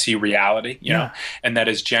refuse to see reality, you know, and that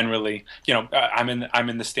is generally, I'm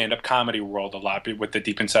in the stand-up comedy world a lot with the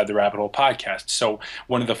Deep Inside the Rabbit Hole podcast. So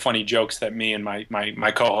one of the funny jokes that me and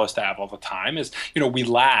my co-host have all the time is, we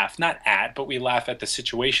laugh, not at, but we laugh at the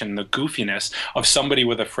situation, the goofiness of somebody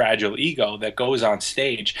with a fragile ego that goes on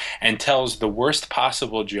stage and tells the worst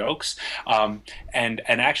possible jokes, and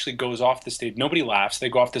actually goes off the stage. Nobody laughs. They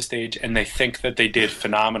go off the stage and they think that they did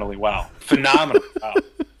phenomenally well.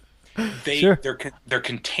 Their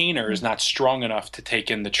container is not strong enough to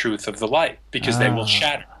take in the truth of the light because they will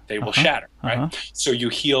shatter. They will shatter, right? So you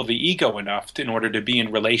heal the ego enough in order to be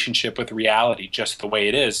in relationship with reality just the way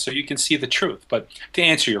it is, so you can see the truth. But to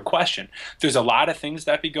answer your question, there's a lot of things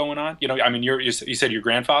that be going on. You know, I mean, you said your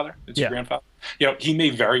grandfather. It's your grandfather. You know, he may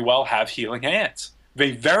very well have healing hands.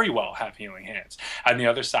 They very well have healing hands. On the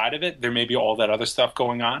other side of it, there may be all that other stuff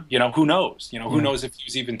going on. You know, who knows? You know, who knows if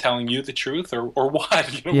he's even telling you the truth or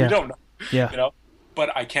what? You know, we don't know. You know,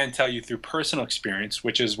 but I can tell you through personal experience,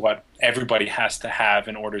 which is what everybody has to have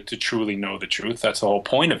in order to truly know the truth. That's the whole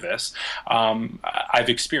point of this. I've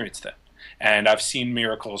experienced it. And I've seen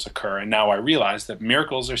miracles occur. And now I realize that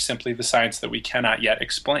miracles are simply the science that we cannot yet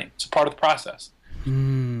explain. It's a part of the process.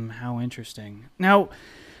 How interesting. Now,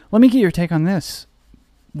 let me get your take on this.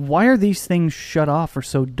 Why are these things shut off or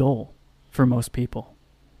so dull for most people?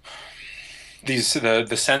 The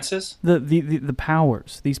senses? The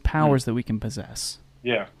powers, these powers that we can possess.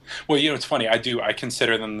 Yeah. Well, you know, it's funny. I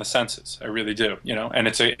consider them the senses. I really do. You know, and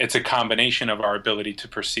it's a combination of our ability to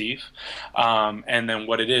perceive, and then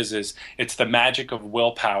what it is it's the magic of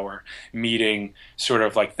willpower meeting sort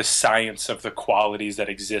of like the science of the qualities that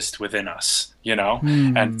exist within us. You know,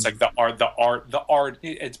 and it's like the art.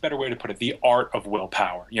 It's a better way to put it. The art of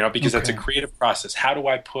willpower. You know, because that's a creative process. How do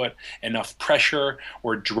I put enough pressure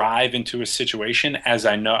or drive into a situation as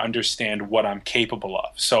I understand what I'm capable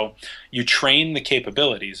of? So you train the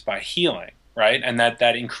capabilities by healing, right? And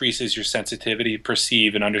that increases your sensitivity,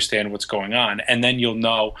 perceive, and understand what's going on. And then you'll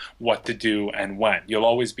know what to do and when. You'll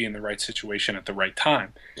always be in the right situation at the right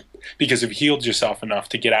time. Because you've healed yourself enough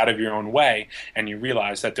to get out of your own way, and you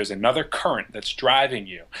realize that there's another current that's driving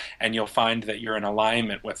you, and you'll find that you're in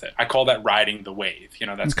alignment with it. I call that riding the wave. You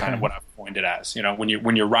know, that's kind of what I've coined it as. You know, when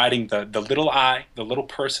you're riding the little I, the little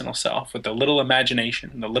personal self, with the little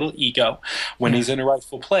imagination, the little ego, when he's in a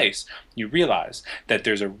rightful place, you realize that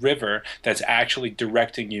there's a river that's actually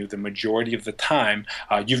directing you the majority of the time.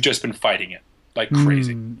 You've just been fighting it like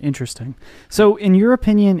crazy. Interesting. So in your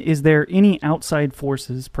opinion, is there any outside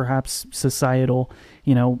forces, perhaps societal,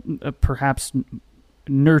 you know, perhaps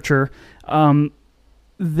nurture,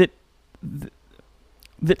 that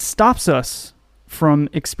stops us from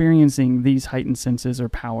experiencing these heightened senses or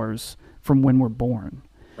powers from when we're born?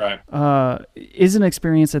 Right. Is an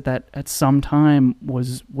experience that at some time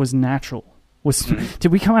was natural?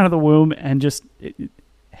 Did we come out of the womb and just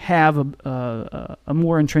have a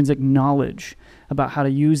more intrinsic knowledge about how to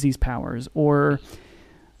use these powers, or,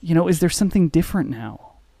 you know, is there something different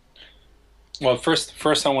now? Well, first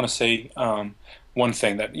I want to say one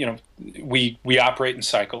thing, that, you know, we operate in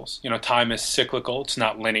cycles. You know, time is cyclical. It's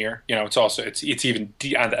not linear. You know, it's even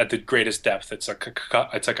at the greatest depth. It's like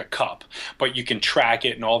a cup, but you can track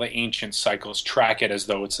it, and all the ancient cycles track it as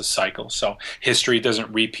though it's a cycle. So history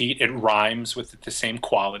doesn't repeat; it rhymes with the same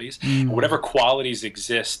qualities. Whatever qualities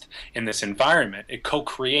exist in this environment, it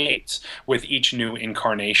co-creates with each new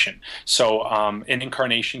incarnation. So an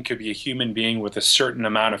incarnation could be a human being with a certain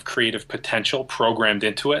amount of creative potential programmed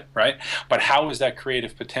into it, right? But how is that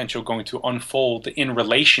creative potential going to unfold in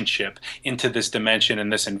relationship into this dimension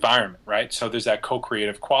and this environment, right? So there's that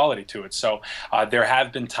co-creative quality to it. So there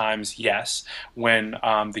have been times, yes, when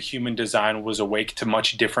the human design was awake to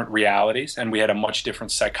much different realities, and we had a much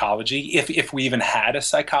different psychology, if we even had a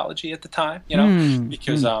psychology at the time, you know,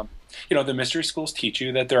 because you know, the mystery schools teach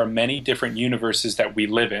you that there are many different universes that we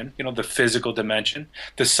live in. You know, the physical dimension,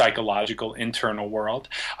 the psychological internal world.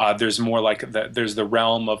 There's more like there's the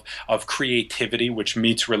realm of creativity, which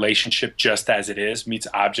meets relationship just as it is, meets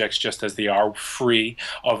objects just as they are, free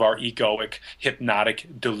of our egoic, hypnotic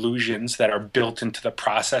delusions that are built into the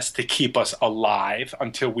process to keep us alive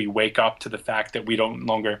until we wake up to the fact that we don't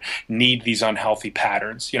longer need these unhealthy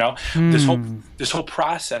patterns. You know, this whole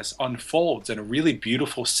process unfolds in a really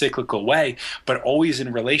beautiful cyclical way, but always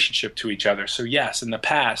in relationship to each other. So yes, in the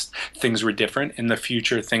past things were different, in the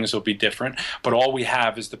future things will be different, but all we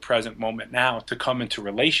have is the present moment now to come into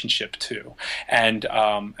relationship to, and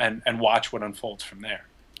watch what unfolds from there.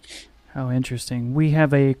 How interesting. We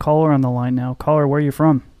have a caller on the line now. Caller, where are you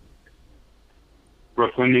from?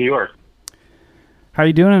 Brooklyn, New York. How are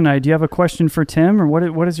you doing tonight? Do you have a question for Tim, or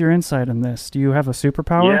what is your insight on this? Do you have a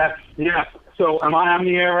superpower? Yeah. So am I on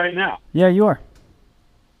the air right now? Yeah, you are.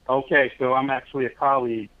 Okay, so I'm actually a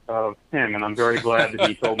colleague of Tim, and I'm very glad that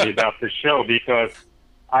he told me about this show, because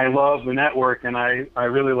I love the network, and I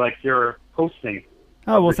really like your hosting.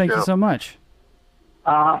 Oh, well, thank you so much.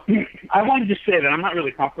 I wanted to say that I'm not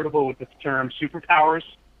really comfortable with the term superpowers,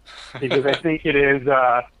 because I think it is...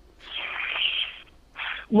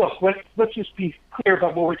 Look, let's just be clear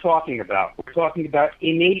about what we're talking about. We're talking about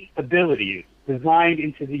innate abilities designed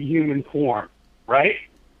into the human form, right?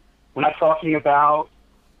 We're not talking about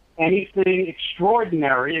anything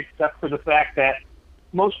extraordinary except for the fact that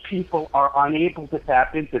most people are unable to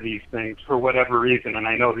tap into these things for whatever reason. And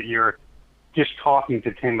I know that you're just talking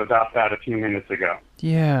to Tim about that a few minutes ago.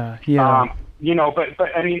 Yeah.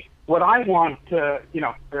 But I mean, what I want to,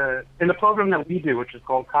 in the program that we do, which is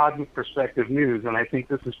called Cosmic Perspective News, and I think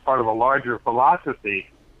this is part of a larger philosophy,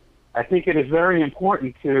 I think it is very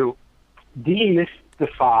important to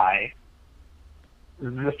demystify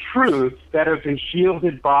the truths that have been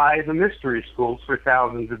shielded by the mystery schools for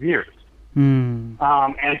thousands of years. And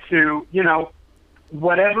to,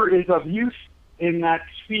 whatever is of use in that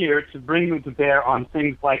sphere, to bring them to bear on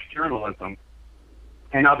things like journalism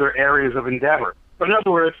and other areas of endeavor. But in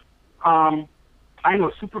other words, I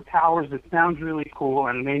know superpowers, it sounds really cool,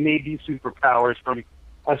 and they may be superpowers from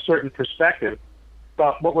a certain perspective.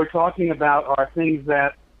 But what we're talking about are things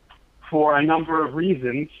that, for a number of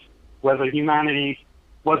reasons, whether humanity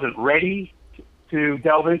wasn't ready to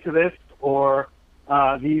delve into this, or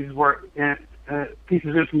these were pieces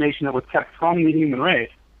of information that was kept from the human race,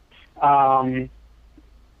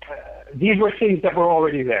 these were things that were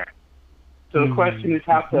already there. So the question is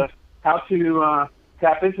how to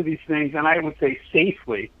tap into these things, and I would say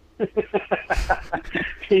safely,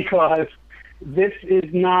 because this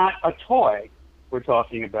is not a toy we're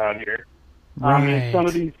talking about here. Right. Some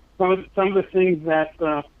of the things that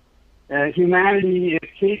humanity is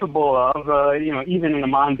capable of, even in a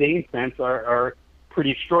mundane sense, are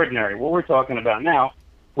pretty extraordinary. What we're talking about now,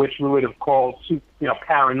 which we would have called,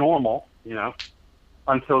 paranormal,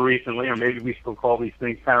 until recently, or maybe we still call these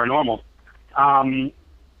things paranormal.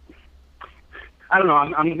 I don't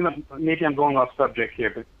know. Maybe I'm going off subject here,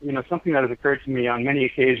 but something that has occurred to me on many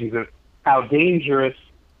occasions is how dangerous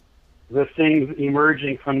the things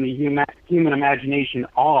emerging from the human imagination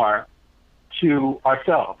are to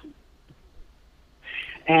ourselves.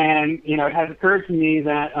 And it has occurred to me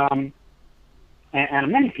that,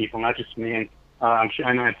 and many people, not just me, and I'm sure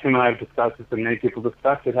I know Tim and I have discussed this, and many people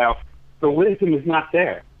discussed it, how the wisdom is not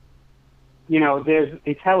there. There's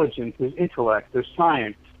intelligence, there's intellect, there's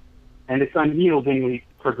science, and it's unyieldingly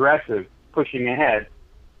progressive, pushing ahead.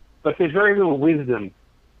 But there's very little wisdom,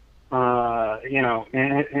 that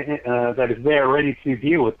is there ready to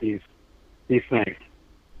deal with these things.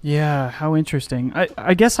 Yeah, how interesting.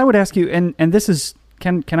 I guess I would ask you, and this is,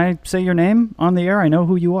 can I say your name on the air? I know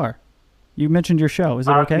who you are. You mentioned your show. Is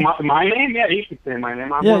it okay? My name? Yeah, you could say my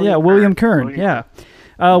name. William Kern. Yeah.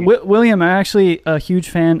 William, I'm actually a huge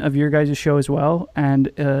fan of your guys' show as well, and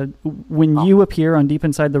when you appear on Deep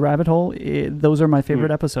Inside the Rabbit Hole, those are my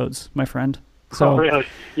favorite episodes, my friend. So, really?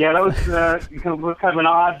 Yeah, that was kind of an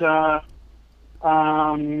odd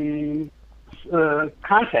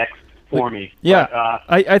context for me. Yeah,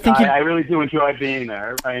 but, I think I really do enjoy being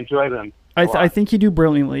there. I enjoy them. I think you do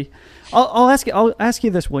brilliantly. I'll ask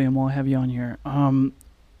you this, William, while I have you on here.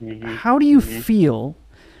 How do you feel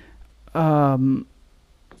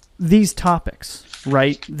these topics,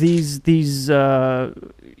 right? These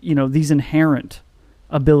inherent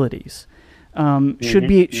abilities should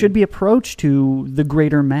be approached to the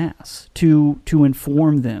greater mass to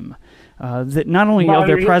inform them that not only of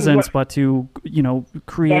their presence, but to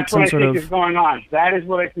create some sort of. That's what I think is going on. That is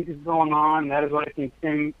what I think is going on. That is what I think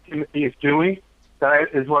Timothy is doing.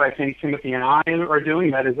 That is what I think Timothy and I are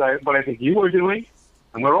doing. That is what I think you are doing,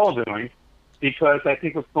 and we're all doing, because I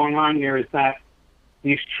think what's going on here is that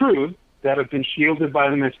these truths that have been shielded by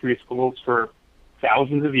the mystery schools for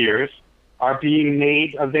thousands of years are being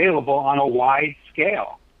made available on a wide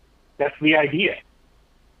scale. That's the idea.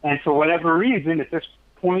 And for whatever reason, at this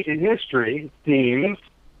point in history, it seems,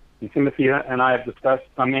 and Timothy and I have discussed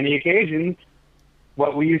on many occasions,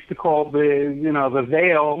 what we used to call the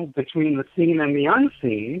veil between the seen and the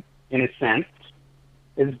unseen, in a sense,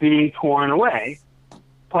 is being torn away.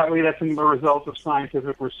 Partly that's a result of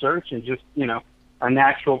scientific research and just, a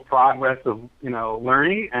natural progress of,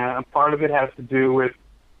 learning. And part of it has to do with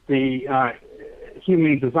the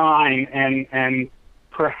human design and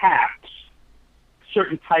perhaps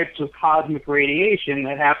certain types of cosmic radiation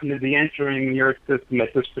that happen to be entering the Earth system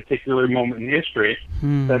at this particular moment in history.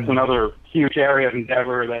 That's another huge area of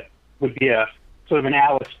endeavor that would be a sort of an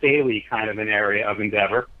Alice Bailey kind of an area of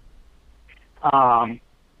endeavor. So,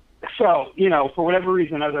 for whatever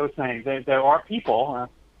reason, as I was saying, there are people,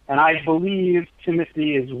 and I believe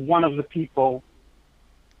Timothy is one of the people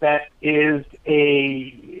that is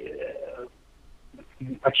a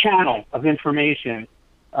channel of information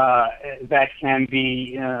that can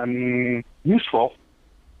be useful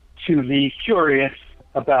to the curious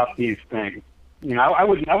about these things. I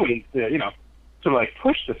wouldn't sort of like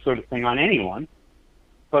push this sort of thing on anyone,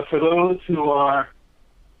 but for those who are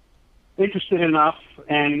interested enough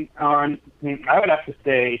and are, I would have to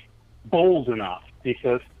say, bold enough,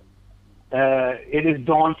 because it is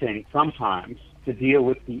daunting sometimes to deal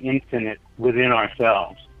with the infinite within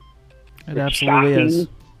ourselves. It absolutely shocking. is.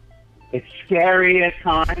 It's scary at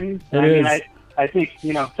times. I think,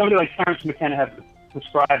 somebody like Terence McKenna has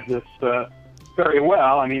described this very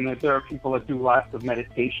well. I mean, that there are people that do lots of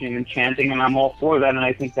meditation and chanting, and I'm all for that, and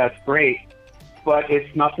I think that's great. But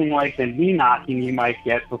it's nothing like the knee knocking you might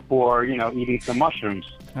get before, eating some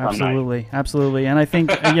mushrooms. Absolutely, absolutely. And I think,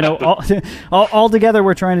 all together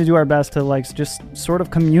we're trying to do our best to just sort of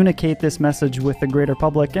communicate this message with the greater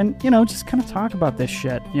public and, just kind of talk about this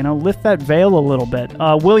shit, lift that veil a little bit.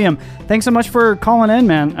 William, thanks so much for calling in,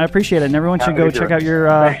 man. I appreciate it. And everyone should go check out your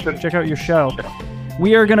show.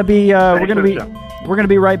 We are going to be, we're going to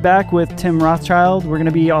be right back with Tim Rothschild. We're going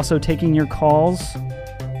to be also taking your calls.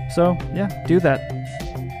 So yeah, do that.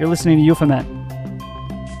 You're listening to Euphomet,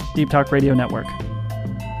 Deep Talk Radio Network.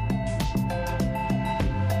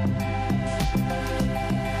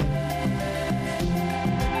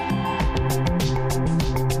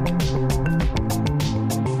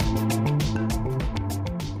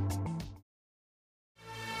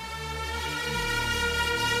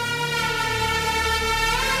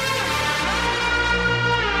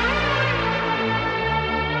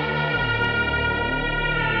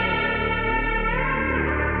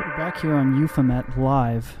 Here on Euphomet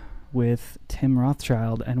Live with Tim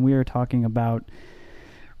Rothschild, and we are talking about,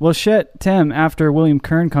 well, shit, Tim, after William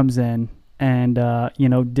Kern comes in and,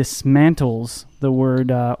 dismantles the word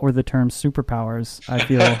or the term superpowers,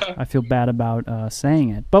 I feel bad about saying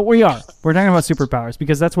it. But we're talking about superpowers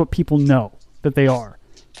because that's what people know that they are.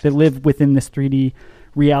 They live within this 3D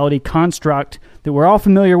reality construct that we're all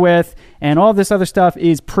familiar with, and all this other stuff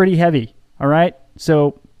is pretty heavy, all right?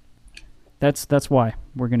 So that's why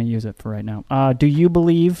we're going to use it for right now. Do you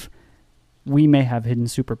believe we may have hidden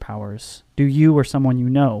superpowers? Do you or someone you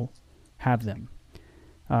know have them?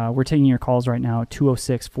 We're taking your calls right now at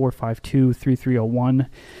 206-452-3301.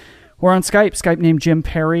 We're on Skype name Jim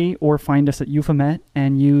Perry, or find us at Euphomet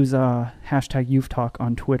and use hashtag YouthTalk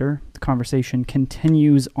on Twitter. The conversation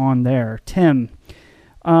continues on there. Tim,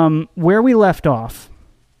 where we left off,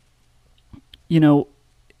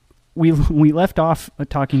 we left off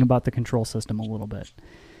talking about the control system a little bit.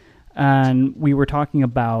 And we were talking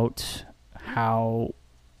about how,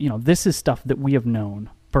 this is stuff that we have known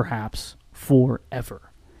perhaps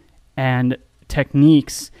forever. And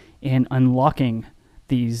techniques in unlocking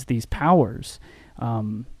these powers.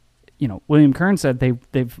 William Kern said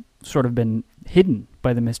they've sort of been hidden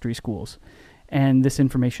by the mystery schools. And this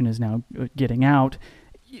information is now getting out.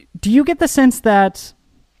 Do you get the sense that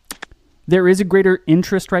there is a greater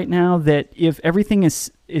interest right now that if everything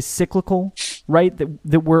is cyclical, right,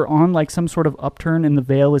 that we're on some sort of upturn and the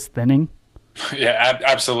veil is thinning? Yeah,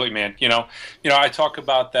 absolutely, man. I talk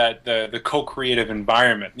about that the co-creative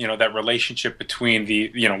environment. That relationship between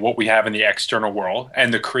the what we have in the external world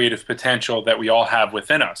and the creative potential that we all have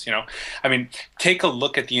within us. Take a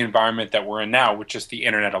look at the environment that we're in now, with just the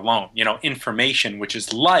internet alone. Information, which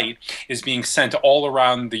is light, is being sent all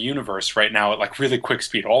around the universe right now at really quick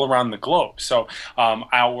speed, all around the globe. So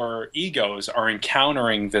our egos are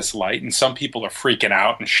encountering this light, and some people are freaking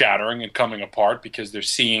out and shattering and coming apart because they're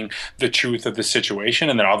seeing the truth of the situation,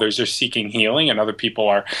 and then others are seeking healing, and other people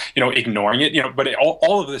are ignoring it. But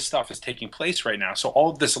all of this stuff is taking place right now. So all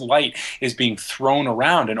of this light is being thrown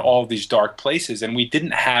around in all of these dark places, and we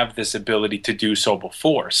didn't have this ability to do so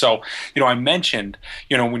before. So I mentioned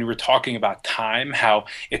when we were talking about time, how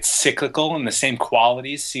it's cyclical and the same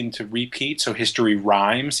qualities seem to repeat. So history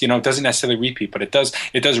rhymes. It doesn't necessarily repeat, but it does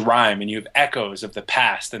rhyme, and you have echoes of the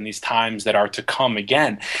past and these times that are to come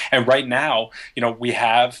again. And right now we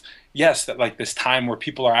have yes, that like this time where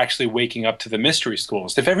people are actually waking up to the mystery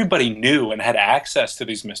schools. If everybody knew and had access to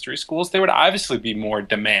these mystery schools, there would obviously be more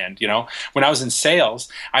demand. You know, when I was in sales,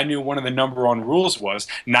 I knew one of the number one rules was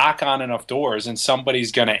knock on enough doors and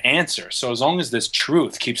somebody's going to answer. So as long as this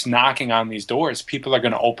truth keeps knocking on these doors, people are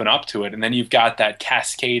going to open up to it. And then you've got that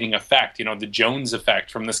cascading effect, you know, the Jones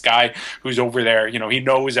effect from this guy who's over there. You know, he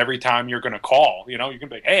knows every time you're going to call, you know, you're going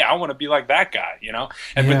to be like, hey, I want to be like that guy, you know.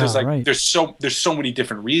 And but there's like there's so many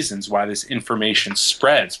different reasons why this information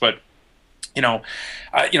spreads. But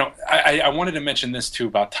I wanted to mention this too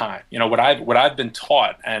about time. What I've been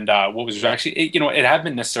taught, and what was actually, it hadn't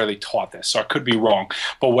been necessarily taught this, so I could be wrong.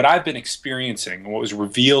 But what I've been experiencing, what was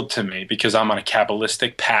revealed to me, because I'm on a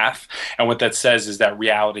Kabbalistic path, and what that says is that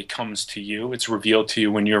reality comes to you. It's revealed to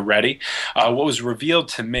you when you're ready. What was revealed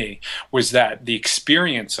to me was that the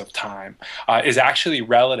experience of time is actually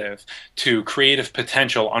relative to creative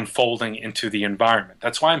potential unfolding into the environment.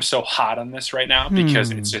 That's why I'm so hot on this right now,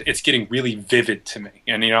 because it's getting really vivid to me.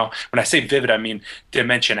 And, when I say vivid, I mean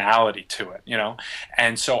dimensionality to it,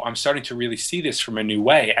 And so I'm starting to really see this from a new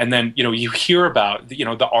way. And then, you hear about,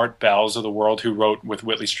 the Art Bells of the world who wrote with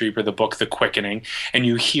Whitley Strieber the book, The Quickening, and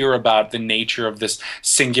you hear about the nature of this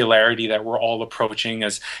singularity that we're all approaching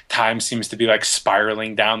as time seems to be like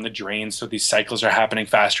spiraling down the drain. So these cycles are happening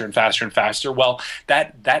faster and faster and faster. Well,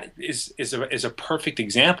 that is a perfect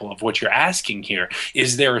example of what you're asking here.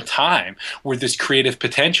 Is there a time where this creative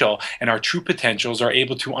potential and our true potentials are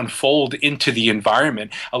able to unfold into the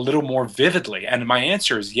environment a little more vividly? And my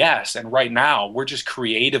answer is yes. And right now, we're just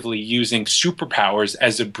creatively using superpowers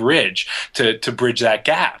as a bridge to bridge that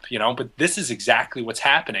gap, But this is exactly what's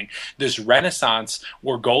happening. This Renaissance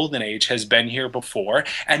or Golden Age has been here before,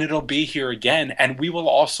 and it'll be here again. And we will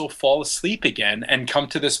also fall asleep again and come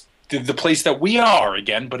to the place that we are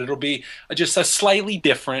again, but it'll be just a slightly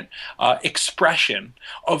different expression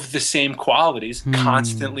of the same qualities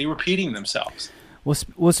constantly repeating themselves.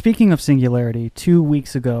 Well, speaking of singularity, 2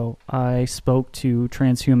 weeks ago, I spoke to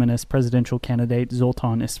transhumanist presidential candidate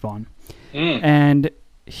Zoltan Istvan, and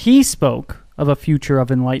he spoke of a future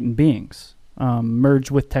of enlightened beings,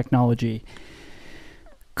 merged with technology.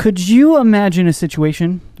 Could you imagine a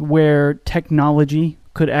situation where technology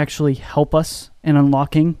could actually help us in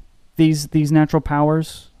unlocking these natural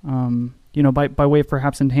powers, by way of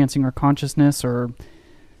perhaps enhancing our consciousness? Or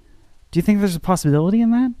do you think there's a possibility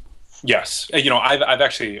in that? Yes, I've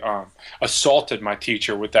actually assaulted my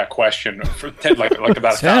teacher with that question for like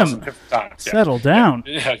about 1,000 different times. Yeah. Settle down.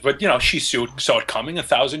 Yeah, but she saw it coming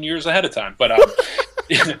 1,000 years ahead of time. But I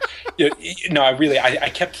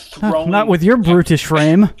kept throwing. Not with your brutish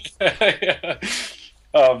frame.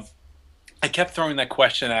 I kept throwing that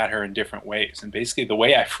question at her in different ways. And basically the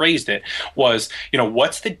way I phrased it was,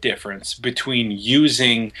 what's the difference between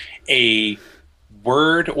using a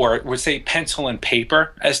word, or would say pencil and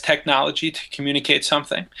paper, as technology to communicate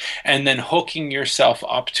something, and then hooking yourself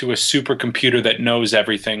up to a supercomputer that knows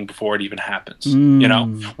everything before it even happens?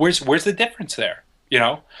 Where's the difference there?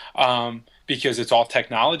 Because it's all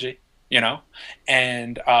technology.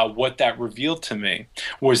 And what that revealed to me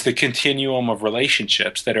was the continuum of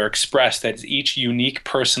relationships that are expressed as each unique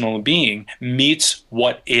personal being meets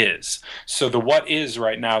what is. So the what is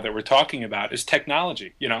right now that we're talking about is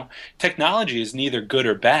technology. Technology is neither good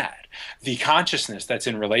or bad. The consciousness that's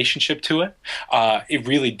in relationship to it, it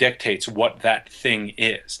really dictates what that thing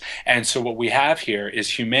is. And so what we have here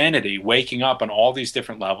is humanity waking up on all these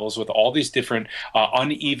different levels with all these different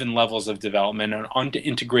uneven levels of development and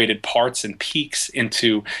unintegrated parts and peaks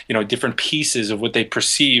into different pieces of what they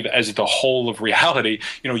perceive as the whole of reality,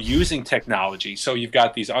 using technology. So you've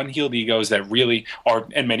got these unhealed egos that really are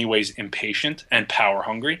in many ways impatient and power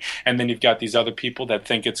hungry, and then you've got these other people that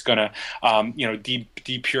think it's going to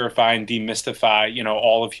depurify and demystify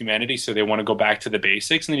all of humanity, so they want to go back to the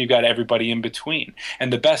basics. And then you've got everybody in between.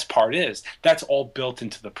 And the best part is that's all built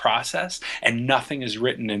into the process, and nothing is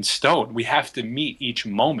written in stone. We have to meet each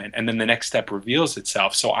moment, and then the next step reveals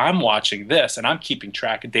itself. So I'm watching this, and I'm keeping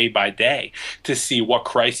track day by day to see what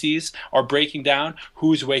crises are breaking down,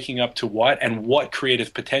 who's waking up to what, and what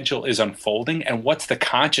creative potential is unfolding, and what's the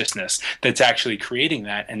consciousness that's actually creating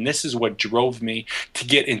that. And this is what drove me to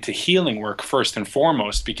get into healing work first and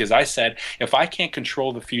foremost, because I said, if I can't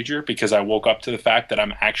control the future, because I woke up to the fact that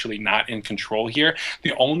I'm actually not in control here,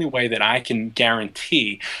 the only way that I can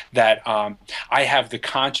guarantee that I have the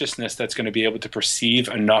consciousness that's going to be able to perceive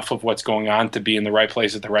enough of what's going on to be in the right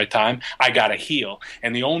place at the right time, I got to heal.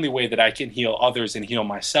 And the only way that I can heal others and heal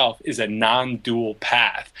myself is a non-dual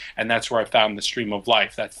path. And that's where I found the stream of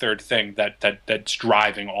life, that third thing that's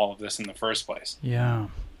driving all of this in the first place. Yeah.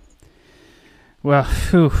 Well,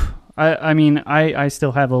 whew. I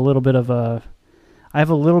still have a little bit of a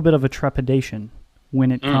trepidation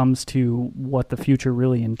when it comes to what the future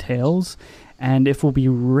really entails, and if we'll be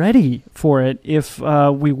ready for it, if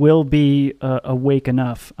we will be awake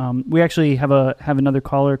enough. We actually have another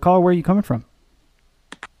caller. Caller, where are you coming from?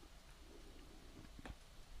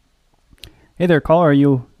 Hey there, caller.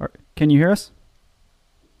 Can you hear us?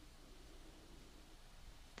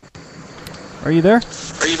 Are you there?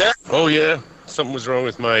 Oh yeah. Something was wrong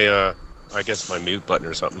with my, I guess my mute button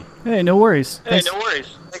or something. Hey, no worries.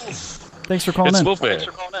 Thanks for calling It's in. Wolfman.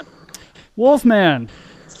 Wolfman.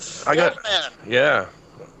 I got, yeah.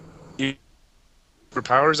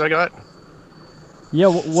 Superpowers I got? Yeah,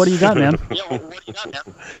 what do you got, man?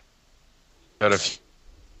 Got a few,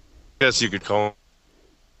 guess you could call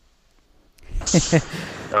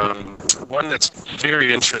one that's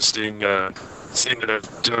very interesting, thing that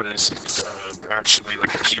I've done is actually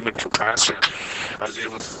like a human capacitor. I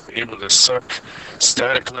was able to suck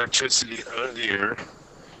static electricity out of the air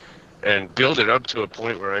and build it up to a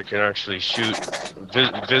point where I can actually shoot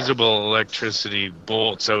visible electricity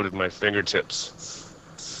bolts out of my fingertips.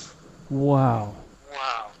 Wow.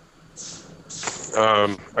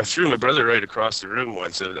 I threw my brother right across the room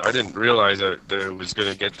once. I didn't realize that it was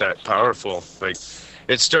going to get that powerful. Like,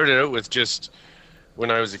 it started out with just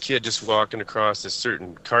when I was a kid, just walking across a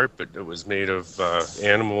certain carpet that was made of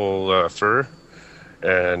animal fur,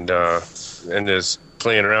 and just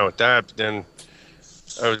playing around with that. But then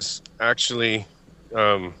I was actually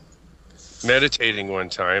meditating one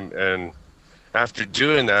time, and after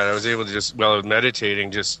doing that, I was able to just, while I was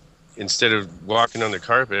meditating, just instead of walking on the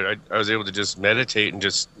carpet, I was able to just meditate and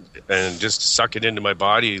just suck it into my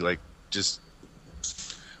body, like just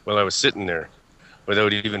while I was sitting there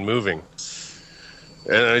without even moving.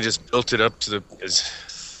 And I just built it up to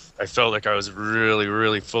I felt like I was really,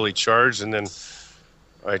 really fully charged. And then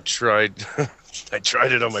I tried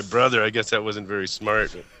it on my brother. I guess that wasn't very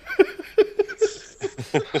smart.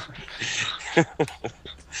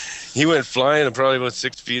 He went flying probably about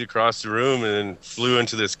 6 feet across the room and then flew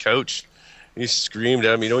into this couch. He screamed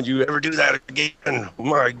at me, "Don't you ever do that again!" Oh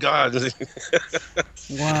my God!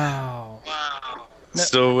 Wow.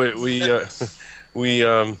 So we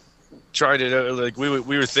tried it out. Like we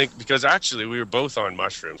were thinking, because actually we were both on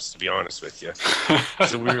mushrooms, to be honest with you.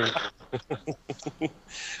 So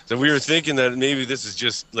we were thinking that maybe this is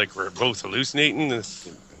just like we're both hallucinating.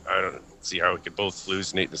 I don't see how we could both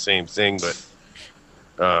hallucinate the same thing, but.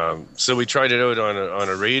 So we tried it out on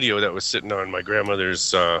a radio that was sitting on my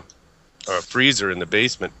grandmother's freezer in the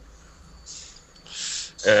basement,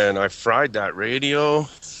 and I fried that radio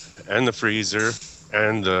and the freezer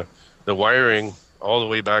and the wiring all the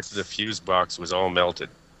way back to the fuse box was all melted.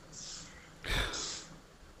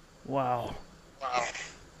 Wow.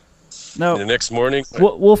 No. And the next morning,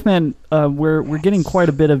 Wolfman, we're getting quite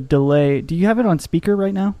a bit of delay. Do you have it on speaker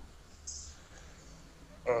right now?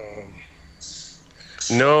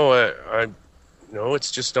 No, no,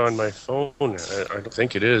 it's just on my phone. I don't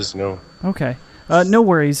think it is. No. Okay. No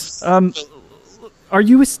worries. Are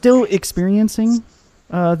you still experiencing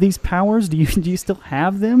these powers? Do you still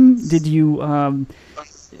have them? Did you, are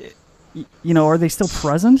they still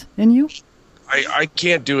present in you? I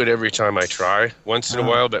can't do it every time I try. Once in a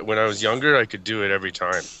while, but when I was younger, I could do it every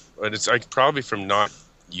time. But it's probably from not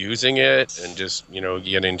using it and just,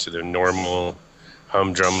 get into the normal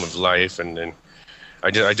humdrum of life, and then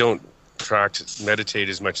I don't meditate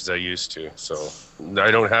as much as I used to, so I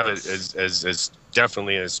don't have it as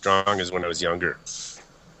definitely as strong as when I was younger.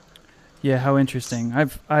 Yeah, how interesting.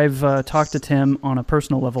 I've talked to Tim on a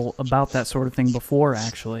personal level about that sort of thing before,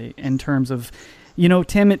 actually, in terms of,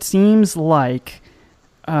 Tim, it seems like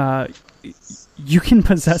you can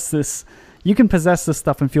possess this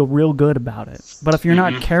stuff and feel real good about it. But if you're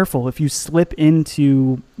not careful, if you slip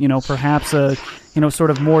into, perhaps a, sort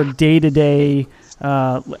of more day-to-day,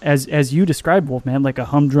 as you described, Wolfman, like a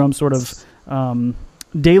humdrum sort of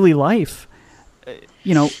daily life,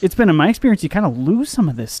 it's been in my experience, you kind of lose some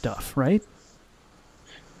of this stuff, right?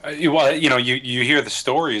 Well, you hear the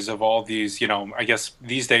stories of all these, I guess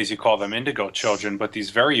these days you call them indigo children, but these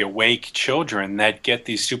very awake children that get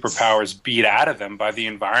these superpowers beat out of them by the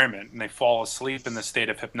environment, and they fall asleep in the state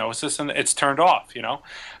of hypnosis, and it's turned off,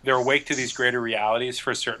 They're awake to these greater realities for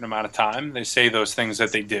a certain amount of time. They say those things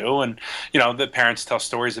that they do, and, the parents tell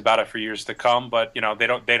stories about it for years to come, but,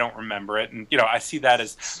 they don't remember it. And, I see that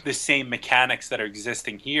as the same mechanics that are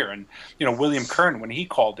existing here. And, William Kern, when he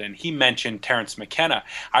called in, he mentioned Terence McKenna.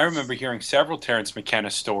 I remember hearing several Terence McKenna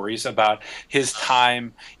stories about his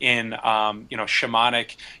time in,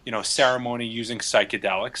 shamanic, ceremony using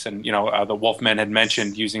psychedelics. And, the Wolfman had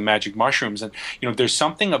mentioned using magic mushrooms. And, there's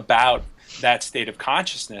something about that state of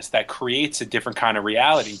consciousness that creates a different kind of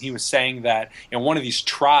reality. He was saying that in one of these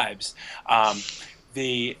tribes,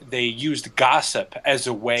 they used gossip as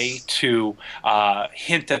a way to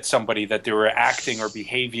hint at somebody that they were acting or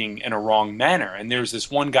behaving in a wrong manner. And there's this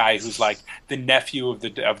one guy who's like the nephew of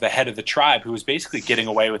the head of the tribe, who was basically getting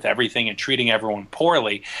away with everything and treating everyone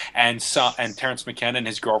poorly. And Terence McKenna and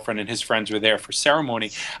his girlfriend and his friends were there for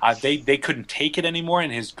ceremony. They couldn't take it anymore,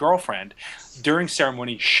 and his girlfriend during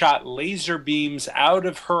ceremony, shot laser beams out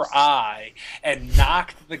of her eye and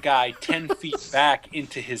knocked the guy 10 feet back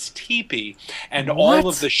into his teepee. And all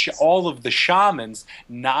of the shamans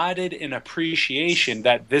nodded in appreciation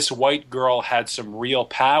that this white girl had some real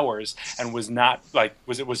powers and was not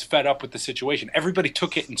was fed up with the situation. Everybody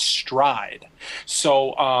took it in stride.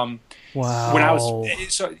 So wow. When I was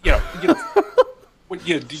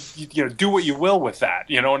do what you will with that.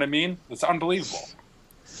 You know what I mean? It's unbelievable.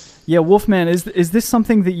 Yeah, Wolfman, is this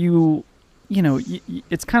something that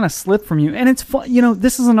it's kind of slipped from you? And it's fun.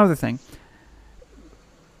 This is another thing.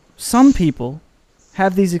 Some people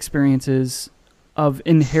have these experiences of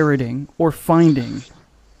inheriting or finding,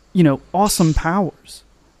 awesome powers,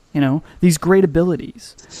 these great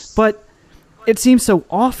abilities. But it seems so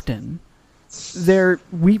often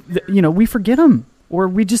we forget them, or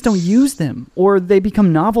we just don't use them, or they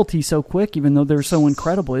become novelty so quick, even though they're so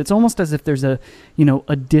incredible. It's almost as if there's a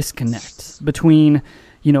disconnect between,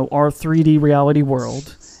 our 3D reality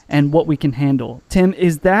world and what we can handle. Tim,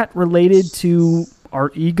 is that related to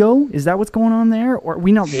our ego? Is that what's going on there? Or are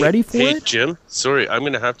we not ready for it? Hey, Jim, sorry, I'm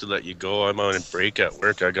going to have to let you go. I'm on a break at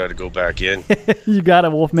work. I got to go back in. You got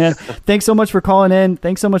it, Wolfman. Thanks so much for calling in.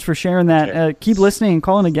 Thanks so much for sharing that. Okay. Keep listening and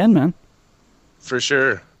calling again, man. For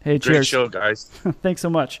sure. Hey, great cheers. show, guys. Thanks so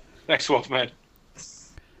much. Thanks, Wolfman.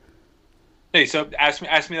 Hey, so ask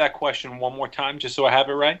me that question one more time, just so I have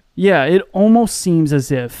it right. Yeah, it almost seems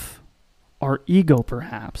as if our ego,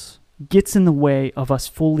 perhaps, gets in the way of us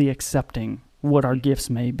fully accepting what our gifts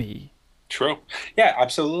may be. True. Yeah,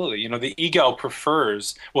 absolutely. The ego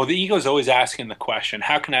the ego is always asking the question,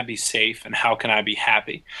 how can I be safe and how can I be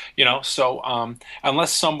happy? So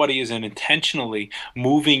unless somebody isn't intentionally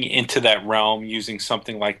moving into that realm using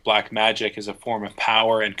something like black magic as a form of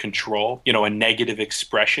power and control, a negative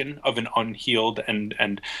expression of an unhealed and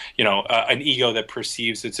an ego that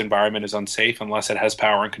perceives its environment as unsafe unless it has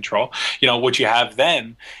power and control, what you have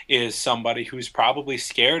then is somebody who's probably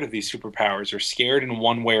scared of these superpowers or scared in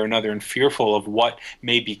one way or another and fearful of what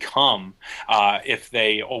may become if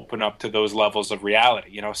they open up to those levels of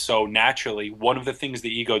reality. So naturally, one of the things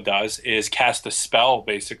the ego does is cast a spell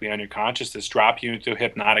basically on your consciousness, drop you into a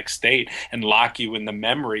hypnotic state, and lock you in the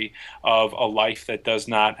memory of a life that does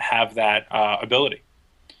not have that ability.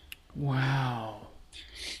 Wow.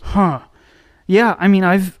 Huh. Yeah, I mean,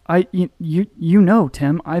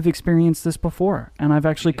 Tim, I've experienced this before, and I've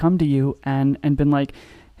actually come to you and been like,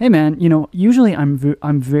 hey man, usually I'm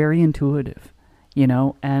very intuitive,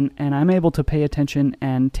 and I'm able to pay attention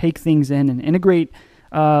and take things in and integrate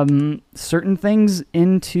certain things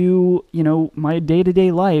into, my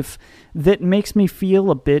day-to-day life that makes me feel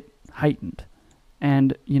a bit heightened.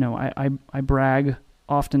 And, I brag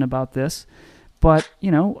often about this, but,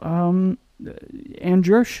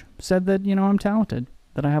 Andrush said that, I'm talented,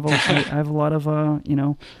 that I have a lot of,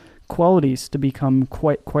 qualities to become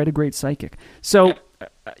quite a great psychic. So,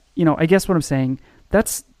 I guess what I'm saying,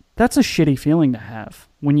 that's a shitty feeling to have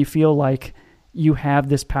when you feel like you have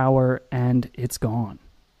this power and it's gone.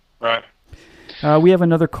 Right. We have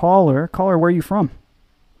another caller. Caller, where are you from?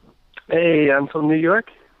 Hey, I'm from New York.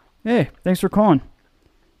 Hey, thanks for calling.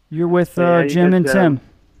 You're with Hey, Jim and Tim.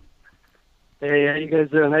 Hey, how you guys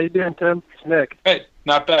doing? How you doing, Tim? It's Nick. Hey,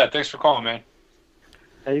 not bad. Thanks for calling, man.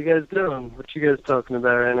 How you guys doing? What you guys talking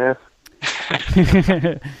about right now?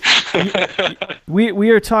 We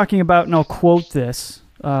are talking about, and I'll quote this,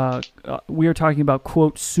 we are talking about,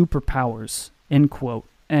 quote, superpowers, end quote,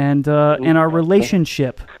 and our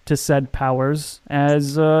relationship to said powers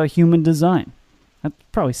as human design. That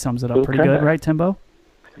probably sums it up pretty good, right, Timbo?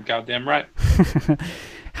 Goddamn right.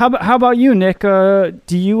 How about you, Nick?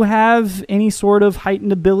 Do you have any sort of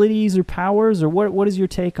heightened abilities or powers, or what is your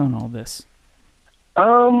take on all this?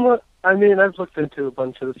 I mean, I've looked into a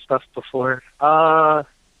bunch of stuff before.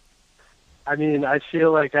 I mean, I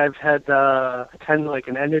feel like I've had kind of like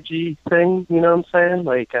an energy thing, you know what I'm saying?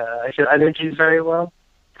 Like, I feel energies very well.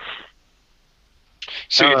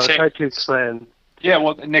 So you'd say, try to explain. Yeah,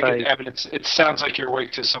 well, Nick, it sounds like you're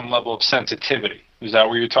awake to some level of sensitivity. Is that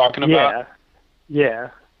what you're talking about? Yeah.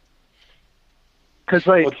 Because,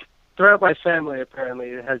 throughout my family,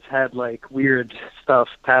 apparently, it has had, weird stuff,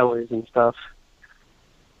 powers and stuff.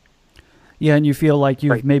 Yeah, and you feel like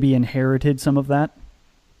you've maybe inherited some of that?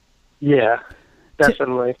 Yeah,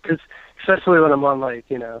 definitely. Because especially when I'm on,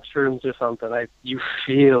 shrooms or something, you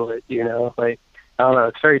feel it, I don't know,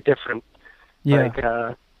 it's very different.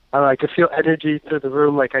 Yeah. I could feel energy through the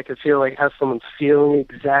room, I could feel, how someone's feeling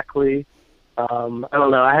exactly. I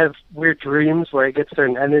don't know, I have weird dreams where I get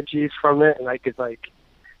certain energy from it, and I could,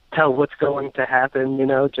 tell what's going to happen,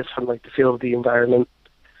 just from, the feel of the environment.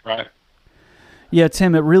 Right. Yeah,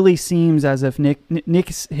 Tim, it really seems as if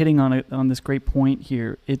Nick's hitting on this great point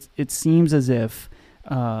here. It seems as if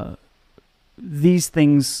these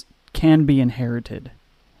things can be inherited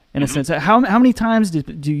in a sense. How many times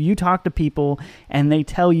do you talk to people and they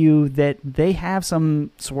tell you that they have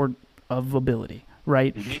some sort of ability,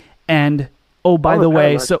 right? And by the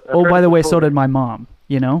way, so did my mom,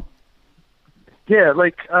 you know? Yeah,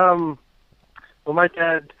 like well, my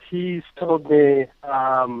dad, he's told me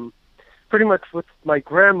pretty much with my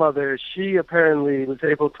grandmother, she apparently was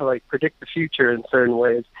able to like predict the future in certain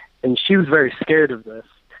ways, and she was very scared of this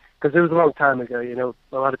because it was a long time ago. You know,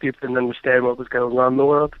 a lot of people didn't understand what was going on in the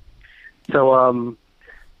world. So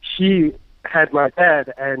she had my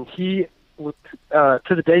dad, and he, to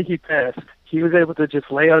the day he passed, he was able to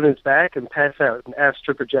just lay on his back and pass out and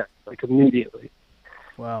astral project like immediately.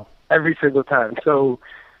 Wow! Every single time. So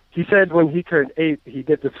he said when he turned 8, he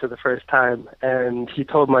did this for the first time, and he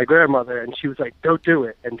told my grandmother, and she was like, "Don't do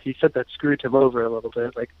it." And he said that screwed him over a little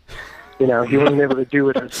bit. Like, you know, he wasn't able to do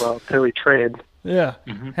it as well until he trained. Yeah.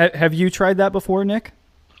 Have you tried that before, Nick?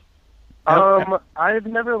 I've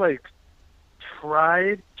never like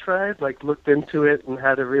tried like looked into it and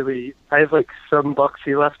had to really. I have like some bucks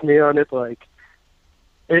he left me on it. Like,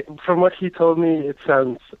 from what he told me, it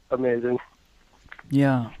sounds amazing.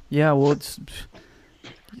 Yeah. Well, it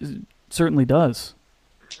certainly does.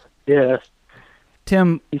 Yeah.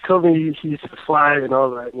 Tim, he told me he used to fly and all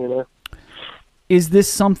that. You know. Is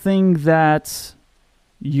this something that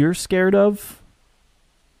you're scared of?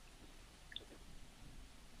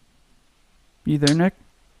 You there, Nick?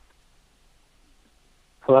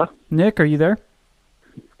 Hello? Nick, are you there?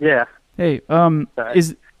 Yeah. Hey, Sorry.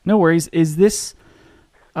 no worries. Is this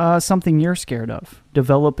something you're scared of?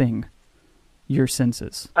 Developing your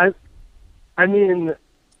senses? I mean,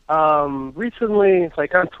 recently,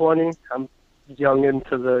 like I'm 20, I'm young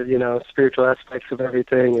into the, you know, spiritual aspects of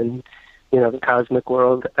everything and, you know, the cosmic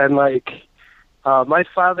world. And like, my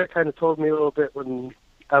father kind of told me a little bit when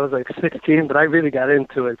I was like 16, but I really got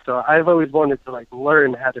into it. So I've always wanted to like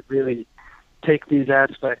learn how to really take these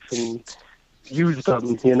aspects and use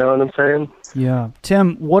them, you know what I'm saying? Yeah.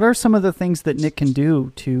 Tim, what are some of the things that Nick can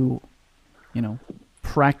do to, you know,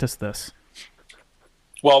 practice this?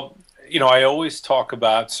 Well, you know, I always talk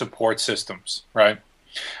about support systems, right?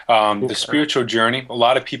 The spiritual journey, a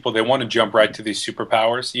lot of people, they want to jump right to these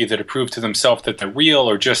superpowers, either to prove to themselves that they're real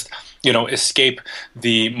or just, you know, escape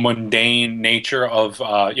the mundane nature of,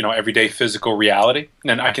 you know, everyday physical reality.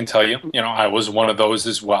 And I can tell you, you know, I was one of those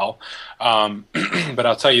as well. But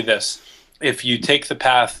I'll tell you this, if you take the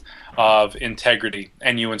path of integrity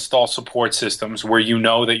and you install support systems where you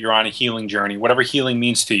know that you're on a healing journey, whatever healing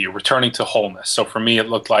means to you, returning to wholeness. So for me, it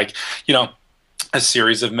looked like, you know, a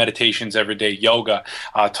series of meditations every day, yoga,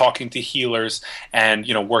 talking to healers, and,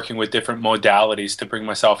 you know, working with different modalities to bring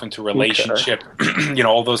myself into relationship, you know,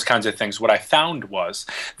 all those kinds of things. What I found was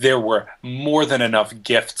there were more than enough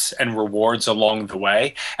gifts and rewards along the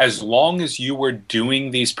way, as long as you were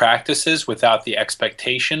doing these practices without the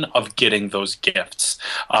expectation of getting those gifts.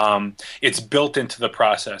 It's built into the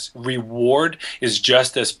process. Reward is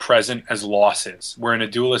just as present as loss is. We're in a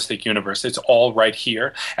dualistic universe. It's all right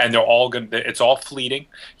here, and they're all going. It's all fleeting,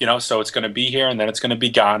 you know, so it's going to be here and then it's going to be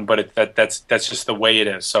gone, but that's just the way it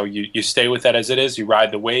is. So you stay with that as it is, you ride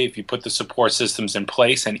the wave, you put the support systems in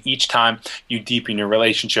place, and each time you deepen your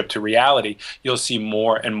relationship to reality, you'll see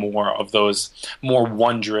more and more of those more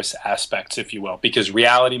wondrous aspects, if you will, because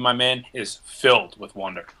reality, my man, is filled with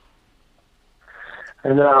wonder. I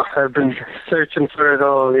know, I've been searching for it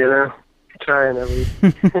all, you know, trying at least.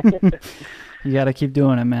 You got to keep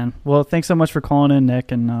doing it, man. Well, thanks so much for calling in,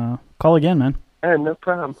 Nick, and call again, man. Hey, no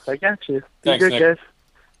problem. I got you. Thanks, good, Nick. guys.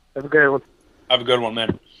 Have a great one. Have a good one,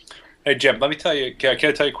 man. Hey, Jim, let me tell you, can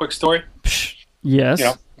I tell you a quick story? Yes. You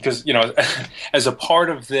know, because, you know, as a part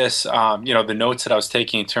of this, you know, the notes that I was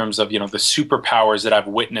taking in terms of, you know, the superpowers that I've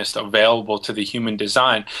witnessed available to the human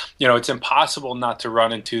design, you know, it's impossible not to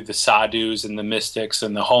run into the sadhus and the mystics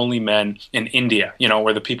and the holy men in India, you know,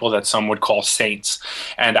 or the people that some would call saints.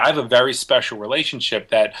 And I have a very special relationship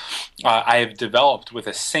that I have developed with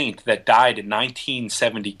a saint that died in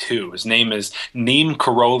 1972. His name is Neem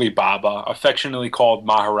Karoli Baba, affectionately called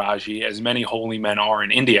Maharaji, as many holy men are in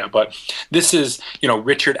India. But this is, you know,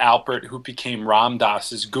 Richard Alpert, who became Ram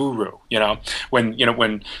Dass's guru, you know, when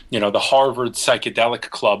the Harvard Psychedelic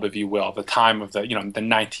Club, if you will, the time of the, you know, the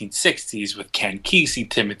 1960s with Ken Kesey,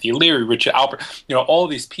 Timothy Leary, Richard Alpert, you know, all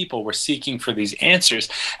these people were seeking for these answers,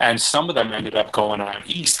 and some of them ended up going on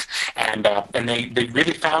east, and they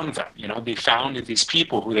really found them, you know, they found these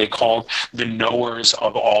people who they called the knowers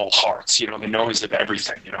of all hearts, you know, the knowers of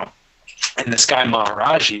everything, you know. And this guy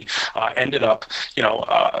Maharaji ended up,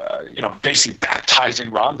 basically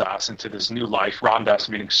baptizing Ram Dass into this new life. Ram Dass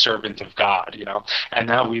meaning servant of God, And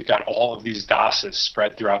now we've got all of these Dasas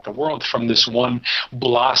spread throughout the world from this one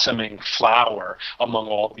blossoming flower among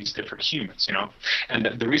all these different humans, And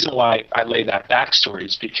the reason why I lay that backstory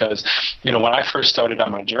is because, when I first started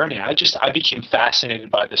on my journey, I became fascinated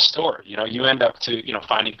by this story. You end up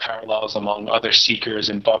finding parallels among other seekers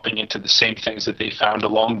and bumping into the same things that they found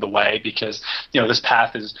along the way, because this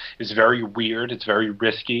path is very weird. It's very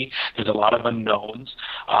risky. There's a lot of unknowns.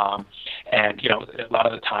 And a lot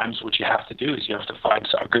of the times what you have to do is you have to find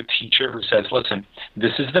a good teacher who says, listen,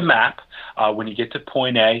 this is the map. When you get to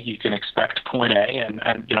point A, you can expect point A. And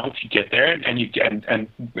if you get there and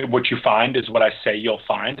what you find is what I say you'll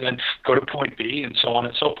find, and then go to point B and so on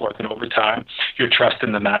and so forth. And over time, your trust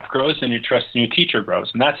in the map grows and your trust in your teacher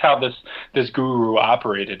grows. And that's how this guru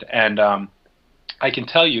operated. And I can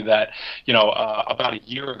tell you that, about a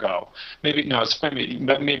year ago, maybe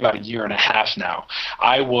about a year and a half now,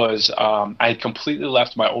 I had completely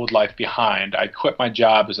left my old life behind. I quit my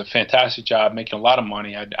job. It was a fantastic job, making a lot of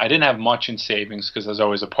money. I didn't have much in savings because I was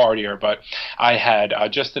always a partier, but I had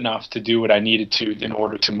just enough to do what I needed to in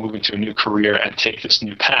order to move into a new career and take this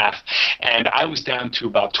new path. And I was down to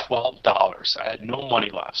about $12. I had no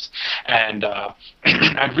money left. And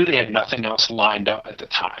I really had nothing else lined up at the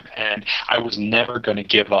time. And I was never going to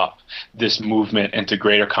give up this movement into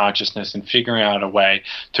greater consciousness and figuring out a way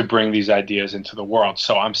to bring these ideas into the world.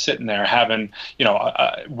 So I'm sitting there having,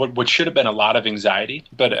 what should have been a lot of anxiety,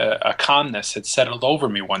 but a calmness had settled over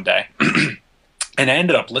me one day. And I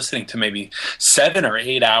ended up listening to maybe 7 or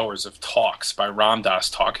 8 hours of talks by Ram Dass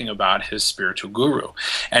talking about his spiritual guru.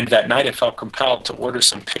 And that night I felt compelled to order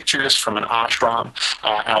some pictures from an ashram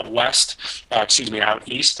out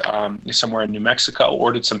east, somewhere in New Mexico.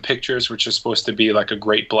 Ordered some pictures, which is supposed to be like a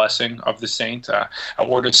great blessing of the saint. I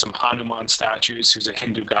ordered some Hanuman statues, who's a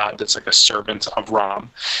Hindu god that's like a servant of Ram.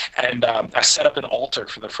 And I set up an altar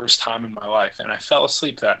for the first time in my life, and I fell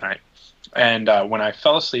asleep that night. And when I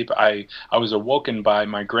fell asleep, I was awoken by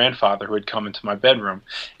my grandfather, who had come into my bedroom.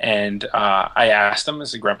 And I asked him, I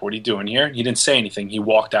said, Grandpa, what are you doing here? He didn't say anything. He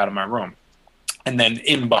walked out of my room. And then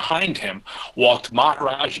in behind him walked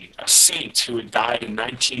Maharaji, a saint who had died in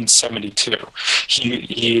 1972.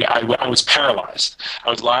 I was paralyzed. I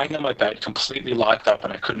was lying on my bed, completely locked up,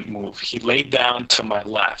 and I couldn't move. He laid down to my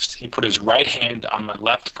left. He put his right hand on my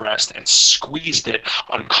left breast and squeezed it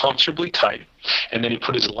uncomfortably tight. And then he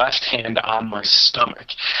put his left hand on my stomach.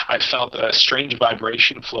 I felt a strange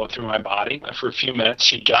vibration flow through my body. For a few minutes,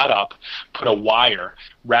 he got up, put a wire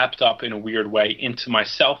wrapped up in a weird way into my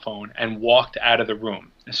cell phone, and walked out of the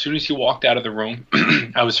room. As soon as he walked out of the room,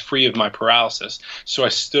 I was free of my paralysis. So I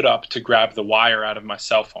stood up to grab the wire out of my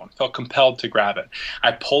cell phone. Felt compelled to grab it.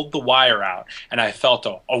 I pulled the wire out, and I felt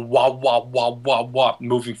a wah, wah, wah, wah, wah,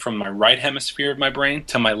 moving from my right hemisphere of my brain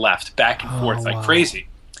to my left, back and forth like crazy,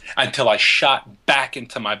 until I shot back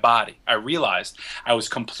into my body. I realized I was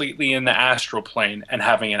completely in the astral plane and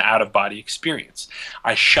having an out-of-body experience.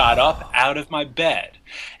 I shot up out of my bed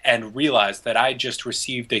and realized that I just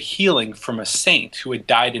received a healing from a saint who had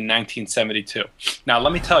died in 1972. Now,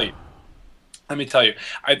 let me tell you,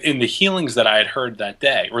 in the healings that I had heard that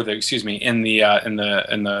day, in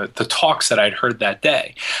the talks that I had heard that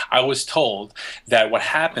day, I was told that what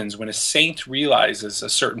happens when a saint realizes a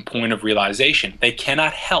certain point of realization, they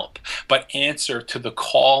cannot help but answer to the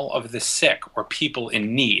call of the sick or people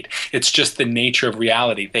in need. It's just the nature of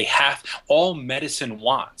reality. All medicine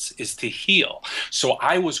wants is to heal. So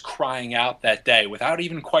I was crying out that day without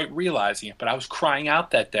even quite realizing it, but I was crying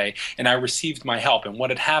out that day, and I received my help. And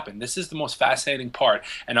what had happened, this is the most fascinating part,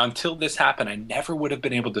 and until this happened, I never would have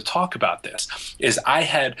been able to talk about this, is I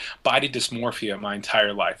had body dysmorphia my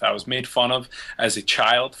entire life. I was made fun of as a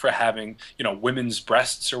child for having, women's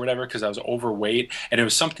breasts or whatever, because I was overweight, and it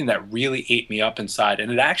was something that really ate me up inside,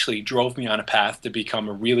 and it actually drove me on a path to become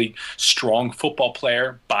a really strong football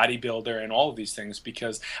player, bodybuilder, and all of these things,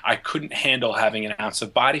 because I couldn't handle having an ounce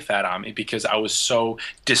of body fat on me because I was so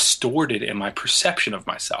distorted in my perception of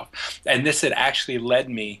myself. And this had actually led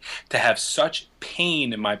me to have such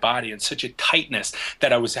pain in my body and such a tightness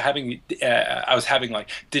that I was having like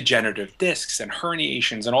degenerative discs and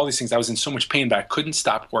herniations and all these things. I was in so much pain, but I couldn't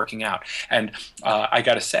stop working out. And I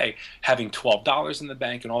got to say, having $12 in the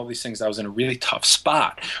bank and all these things, I was in a really tough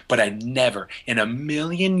spot. But I never in a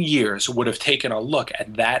million years would have taken a look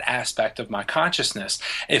at that aspect of my consciousness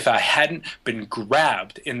if I hadn't been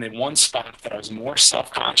grabbed in the one spot that I was more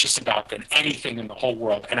self-conscious about than anything in the whole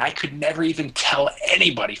world. And I could never even tell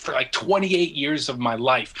anybody for like 28 years years of my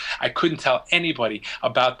life. I couldn't tell anybody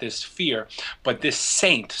about this fear, but this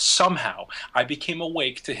saint, somehow, I became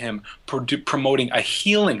awake to him promoting a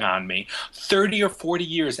healing on me 30 or 40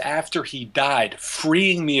 years after he died,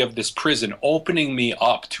 freeing me of this prison, opening me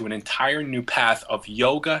up to an entire new path of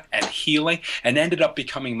yoga and healing, and ended up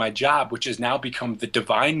becoming my job, which has now become the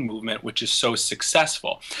divine movement, which is so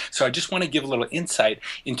successful. So I just want to give a little insight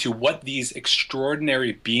into what these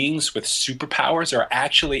extraordinary beings with superpowers are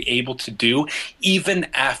actually able to do even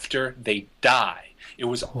after they die. It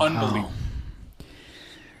was unbelievable.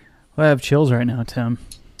 Well, I have chills right now, Tim.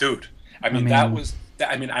 Dude, I mean,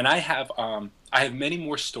 and I have many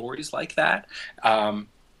more stories like that.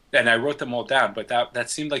 And I wrote them all down, but that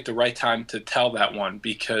seemed like the right time to tell that one,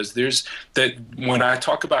 because when I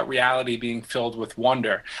talk about reality being filled with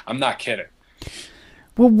wonder, I'm not kidding.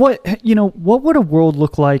 Well, what would a world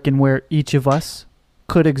look like in where each of us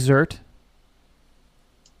could exert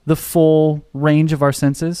the full range of our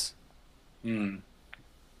senses? I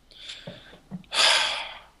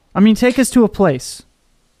mean, take us to a place.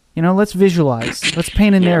 Let's visualize. Let's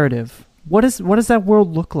paint a narrative. What does that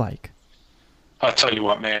world look like? I'll tell you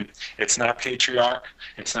what, man. It's not patriarch.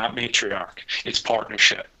 It's not matriarch. It's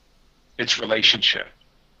partnership. It's relationship.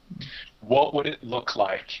 What would it look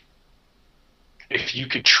like if you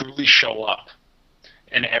could truly show up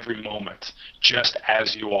in every moment just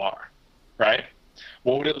as you are, right?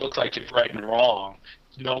 What would it look like if right and wrong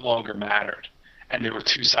no longer mattered, and there were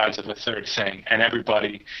two sides of a third thing, and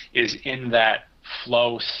everybody is in that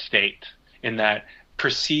flow state, in that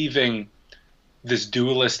perceiving this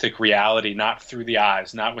dualistic reality, not through the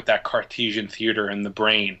eyes, not with that Cartesian theater in the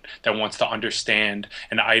brain that wants to understand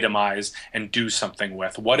and itemize and do something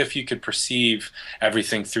with? What if you could perceive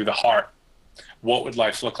everything through the heart? What would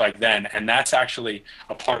life look like then? And that's actually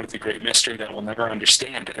a part of the great mystery that we'll never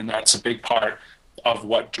understand. And that's a big part of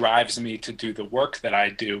what drives me to do the work that I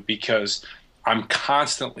do, because I'm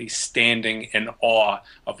constantly standing in awe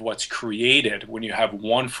of what's created when you have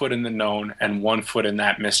 1 foot in the known and 1 foot in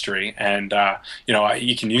that mystery. And,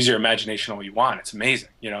 you can use your imagination all you want. It's amazing.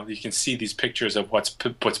 You can see these pictures of what's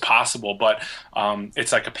possible, but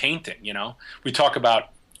it's like a painting. We were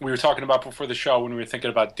talking about before the show when we were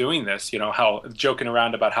thinking about doing this, how joking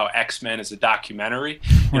around about how X-Men is a documentary.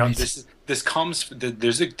 Right. This comes,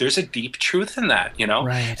 there's a deep truth in that,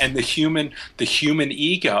 Right. And the human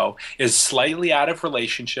ego is slightly out of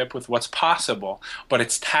relationship with what's possible, but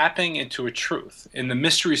it's tapping into a truth. In the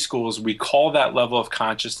mystery schools, we call that level of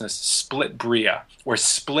consciousness split bria, or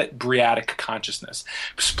split briatic consciousness.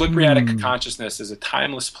 Split briatic consciousness is a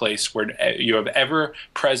timeless place where you have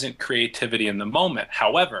ever-present creativity in the moment.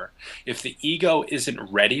 However, if the ego isn't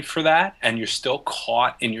ready for that, and you're still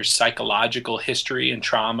caught in your psychological history and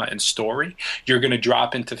trauma and story, you're going to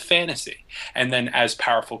drop into fantasy. And then as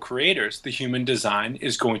powerful creators, the human design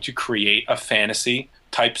is going to create a fantasy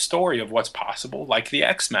type story of what's possible, like the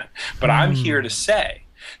X-Men. But I'm here to say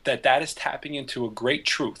that is tapping into a great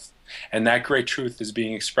truth. And that great truth is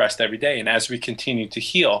being expressed every day. And as we continue to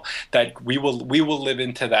heal, that we will live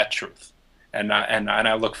into that truth. And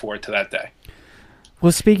I look forward to that day.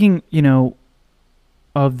 Well, speaking,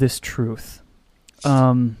 of this truth,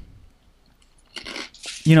 some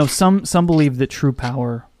believe that true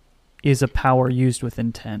power is a power used with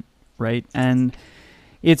intent, right? And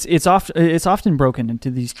it's often broken into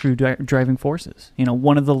these true driving forces.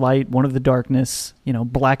 One of the light, one of the darkness.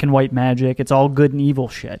 Black and white magic. It's all good and evil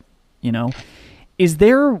shit. Is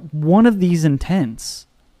there one of these intents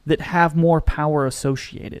that have more power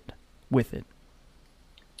associated with it?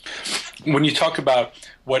 When you talk about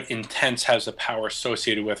what intents has a power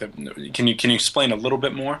associated with it, can you explain a little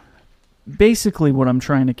bit more? Basically, what I'm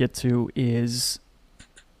trying to get to is,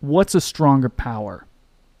 what's a stronger power?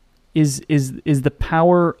 Is the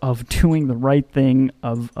power of doing the right thing,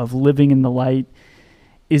 of living in the light,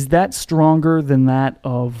 is that stronger than that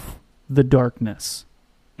of the darkness?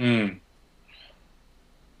 Well,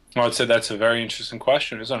 I'd say that's a very interesting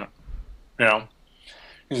question, isn't it?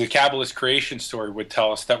 Because the Kabbalist creation story would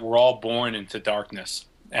tell us that we're all born into darkness.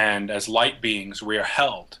 And as light beings, we are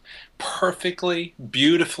held, perfectly,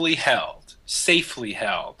 beautifully held, safely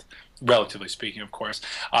held, relatively speaking, of course,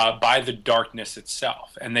 by the darkness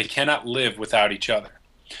itself. And they cannot live without each other.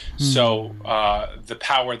 So the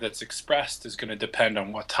power that's expressed is going to depend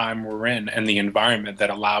on what time we're in and the environment that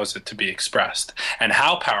allows it to be expressed. And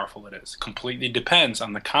how powerful it is completely depends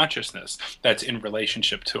on the consciousness that's in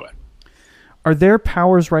relationship to it. Are there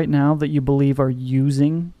powers right now that you believe are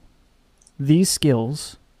using these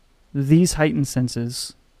skills, these heightened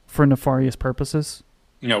senses, for nefarious purposes?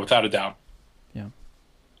 Without a doubt. Yeah.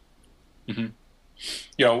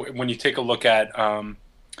 Mm-hmm. When you take a look at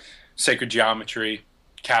sacred geometry,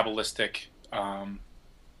 Kabbalistic,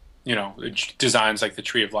 designs like the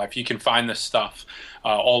Tree of Life. You can find this stuff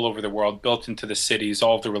all over the world, built into the cities.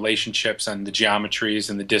 All of the relationships and the geometries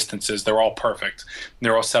and the distances, they're all perfect.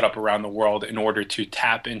 They're all set up around the world in order to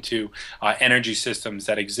tap into energy systems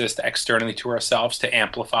that exist externally to ourselves to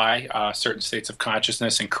amplify certain states of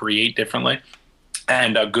consciousness and create differently.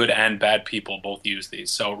 And good and bad people both use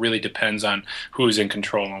these. So it really depends on who's in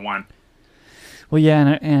control and when. Well,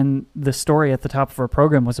 yeah, and the story at the top of our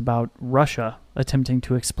program was about Russia attempting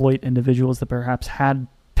to exploit individuals that perhaps had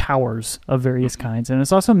powers of various kinds. And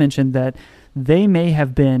it's also mentioned that they may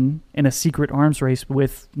have been in a secret arms race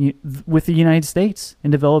with the United States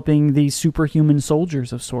in developing these superhuman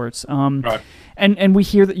soldiers of sorts. Right. And we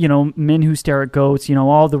hear that, men who stare at goats,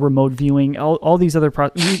 all the remote viewing, all these other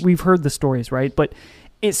we've heard the stories, right? But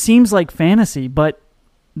it seems like fantasy, but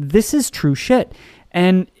this is true shit.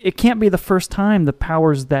 And it can't be the first time the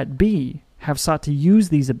powers that be have sought to use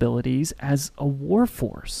these abilities as a war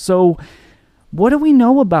force. So what do we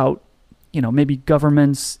know about, maybe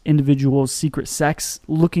governments, individuals, secret sects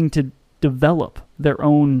looking to develop their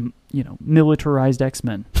own, militarized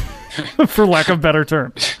X-Men, for lack of better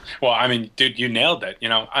terms? Well, I mean, dude, you nailed it.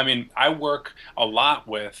 I work a lot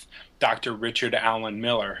with Dr. Richard Allen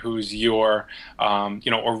Miller, who's your,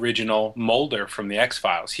 original Mulder from the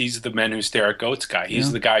X-Files. He's the Men Who Stare at Goats guy.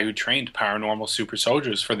 He's the guy who trained paranormal super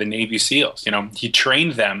soldiers for the Navy SEALs. He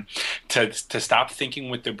trained them to stop thinking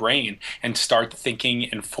with the brain and start thinking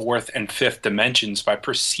in fourth and fifth dimensions by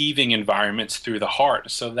perceiving environments through the heart,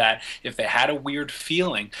 so that if they had a weird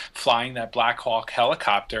feeling flying that Black Hawk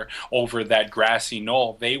helicopter over that grassy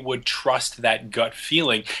knoll, they would trust that gut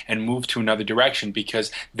feeling and move to another direction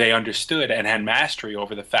because they understood and had mastery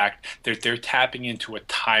over the fact that they're tapping into a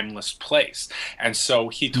timeless place. And so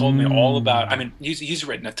he told me all about, he's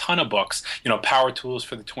written a ton of books, power tools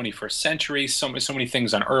for the 21st century, so many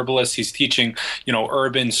things on herbalists. He's teaching,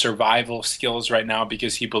 urban survival skills right now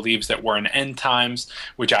because he believes that we're in end times,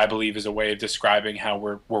 which I believe is a way of describing how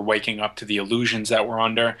we're waking up to the illusions that we're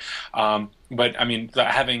under. But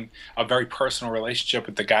having a very personal relationship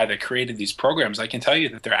with the guy that created these programs, I can tell you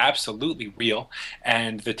that they're absolutely real.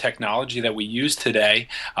 And the technology that we use today,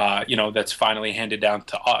 that's finally handed down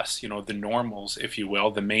to us, the normals, if you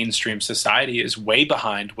will, the mainstream society is way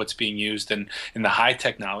behind what's being used in the high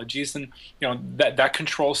technologies. And, that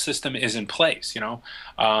control system is in place,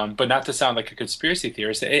 but not to sound like a conspiracy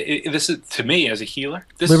theorist. This is, to me, as a healer,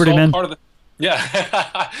 this Liberty, is all man. part of the...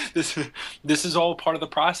 Yeah, this is all part of the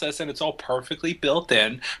process, and it's all perfectly built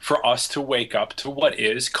in for us to wake up to what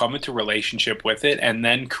is, come into relationship with it, and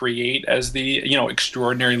then create as the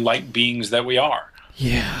extraordinary light beings that we are.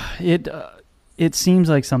 Yeah, it seems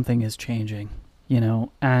like something is changing,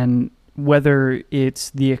 and whether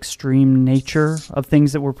it's the extreme nature of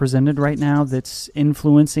things that were presented right now that's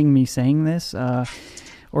influencing me saying this,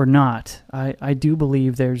 or not, I do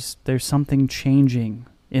believe there's something changing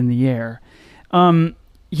in the air.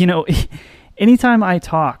 Anytime I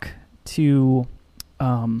talk to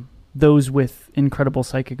those with incredible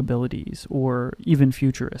psychic abilities or even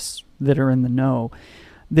futurists that are in the know,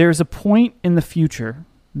 there's a point in the future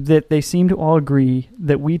that they seem to all agree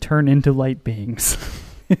that we turn into light beings.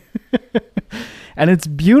 And it's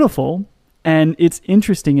beautiful and it's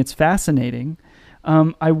interesting. It's fascinating.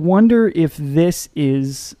 I wonder if this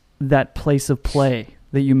is that place of play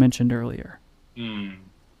that you mentioned earlier.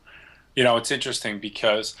 It's interesting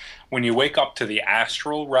because when you wake up to the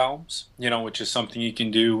astral realms, which is something you can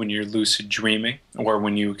do when you're lucid dreaming or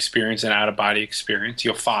when you experience an out-of-body experience,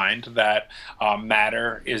 you'll find that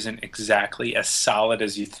matter isn't exactly as solid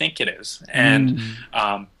as you think it is. And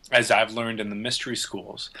as I've learned in the mystery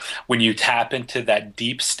schools, when you tap into that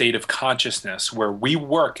deep state of consciousness where we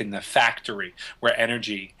work in the factory where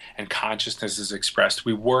energy and consciousness is expressed,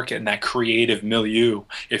 we work in that creative milieu,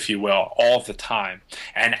 if you will, all the time.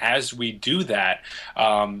 And as we do that,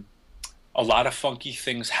 a lot of funky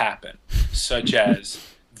things happen, such as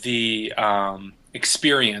the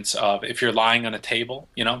experience of, if you're lying on a table,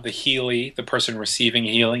 the healee, the person receiving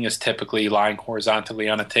healing is typically lying horizontally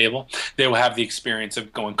on a table. They will have the experience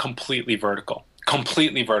of going completely vertical,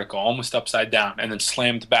 almost upside down, and then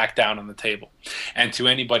slammed back down on the table. And to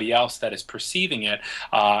anybody else that is perceiving it,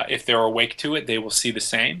 if they're awake to it, they will see the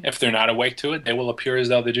same. If they're not awake to it, they will appear as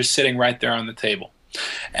though they're just sitting right there on the table.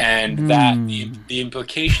 And that the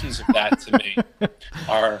implications of that to me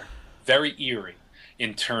are very eerie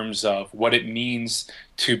in terms of what it means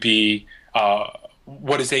to be,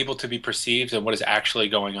 what is able to be perceived and what is actually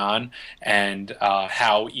going on, and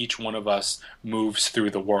how each one of us moves through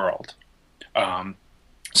the world.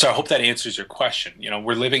 So I hope that answers your question.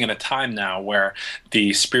 We're living in a time now where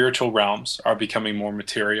the spiritual realms are becoming more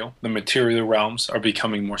material, the material realms are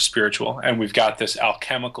becoming more spiritual, and we've got this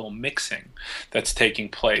alchemical mixing that's taking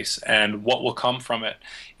place. And what will come from it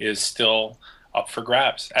is still up for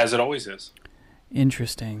grabs, as it always is.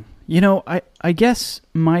 Interesting. I guess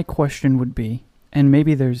my question would be, and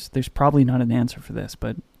maybe there's probably not an answer for this,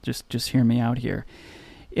 but just hear me out here.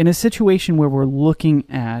 In a situation where we're looking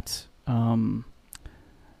at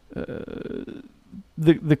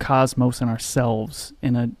the cosmos and ourselves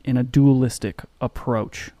in a dualistic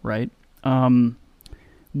approach, right?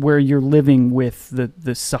 Where you're living with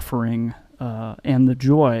the suffering and the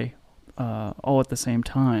joy all at the same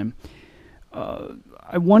time.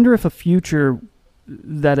 I wonder if a future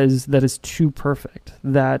that is too perfect,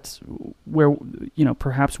 that where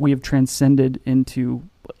perhaps we have transcended into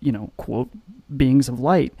quote beings of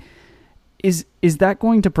light, is that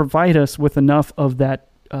going to provide us with enough of that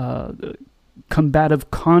combative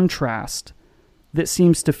contrast that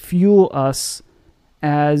seems to fuel us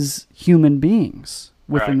as human beings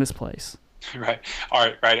within this place? Right.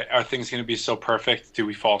 Right. Are things going to be so perfect? Do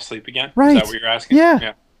we fall asleep again? Right. Is that what you're asking?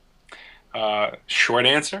 Yeah. Short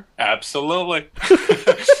answer, absolutely.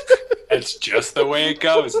 It's just the way it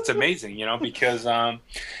goes. It's amazing, because, to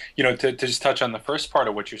just touch on the first part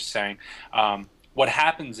of what you're saying, what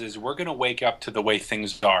happens is we're going to wake up to the way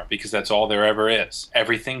things are, because that's all there ever is.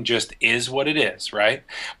 Everything just is what it is, right?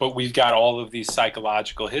 But we've got all of these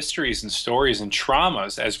psychological histories and stories and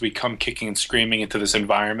traumas as we come kicking and screaming into this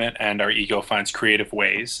environment, and our ego finds creative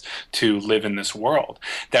ways to live in this world,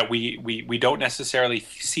 that we don't necessarily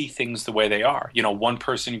see things the way they are. One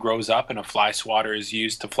person grows up and a fly swatter is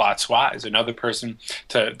used to swat flies. Another person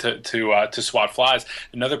to swat flies.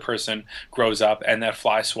 Another person grows up and that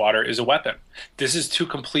fly swatter is a weapon. This is two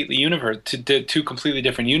completely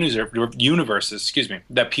different universes,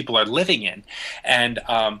 that people are living in, and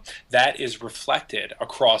that is reflected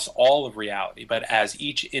across all of reality. But as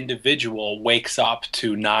each individual wakes up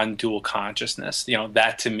to non-dual consciousness,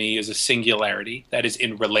 that to me is a singularity that is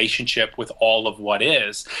in relationship with all of what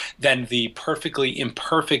is. Then the perfectly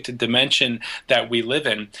imperfect dimension that we live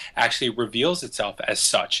in actually reveals itself as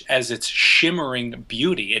such, as its shimmering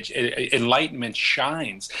beauty. Enlightenment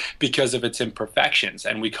shines because of its imperfections,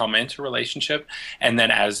 and we come into relationship, and then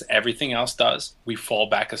as everything else does, we fall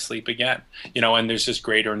back asleep again, and there's just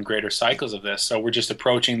greater and greater cycles of this. So we're just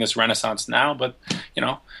approaching this renaissance now, but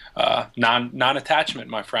non-attachment,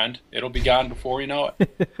 my friend, it'll be gone before you know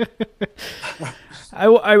it.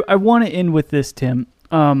 I want to end with this, Tim.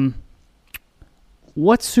 What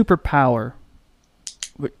superpower,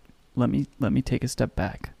 let me take a step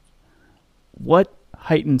back, what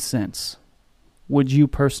heightened sense would you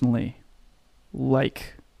personally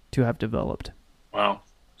like to have developed? Wow.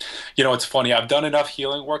 It's funny. I've done enough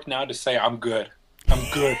healing work now to say I'm good. I'm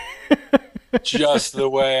good. Just the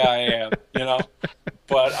way I am,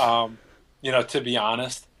 But, to be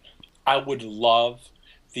honest, I would love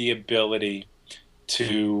the ability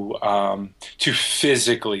to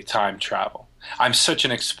physically time travel. I'm such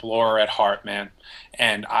an explorer at heart, man.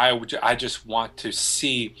 And I just want to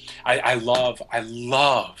see, I love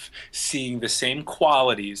seeing the same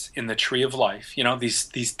qualities in the tree of life,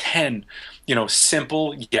 these 10,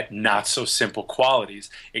 simple yet not so simple qualities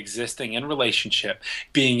existing in relationship,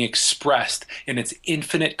 being expressed in its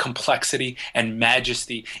infinite complexity and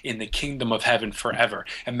majesty in the kingdom of heaven forever.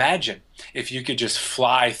 Imagine if you could just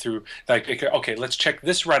fly through, okay, let's check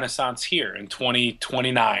this renaissance here in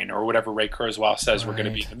 2029 or whatever Ray Kurzweil says we're going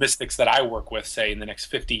to be. The mystics that I work with say in the next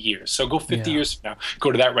 50 years. So go 50 years from now,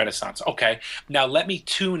 go to that renaissance. Okay, now let me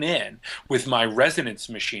tune in with my resonance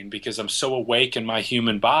machine, because I'm so awake in my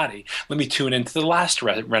human body. Let me tune into the last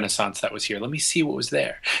renaissance that was here. Let me see what was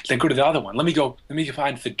there. Then go to the other one. Let me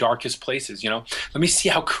find the darkest places, Let me see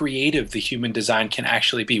how creative the human design can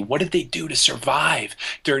actually be. What did they do to survive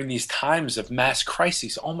during these times of mass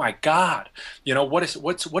crises? Oh my God. What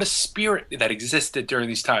a spirit that existed during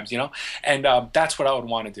these times, And that's what I would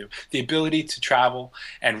want to do. The ability to travel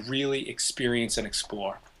and really experience and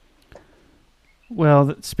explore.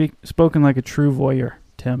 Well, spoken like a true voyeur,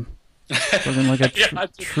 Tim. Spoken like a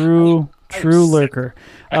true lurker.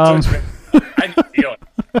 I feel it.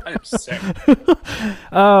 I am sick.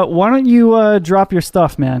 Why don't you drop your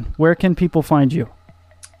stuff, man? Where can people find you?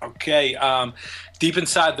 Okay. Deep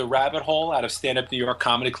inside the rabbit hole out of Stand Up New York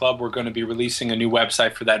Comedy Club, we're going to be releasing a new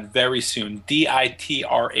website for that very soon,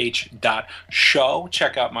 ditrh.show.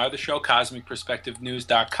 Check out my other show,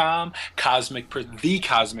 CosmicPerspectiveNews.com,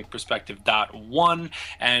 thecosmicperspective.one,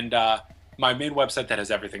 and my main website that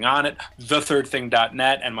has everything on it,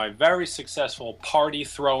 thethirdthing.net, and my very successful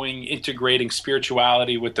party-throwing, integrating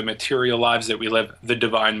spirituality with the material lives that we live,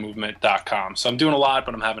 thedivinemovement.com. So I'm doing a lot,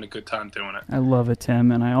 but I'm having a good time doing it. I love it,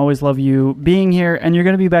 Tim, and I always love you being here, and you're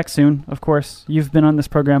going to be back soon, of course. You've been on this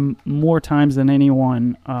program more times than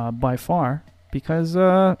anyone by far because,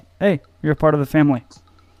 hey, you're a part of the family.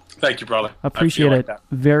 Thank you, brother. Appreciate it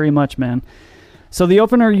very much, man. So the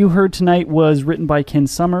opener you heard tonight was written by Ken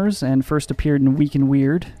Summers and first appeared in Week in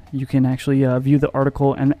Weird. You can actually view the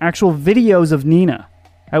article and actual videos of Nina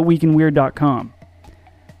at weekinweird.com.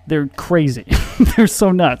 They're crazy. They're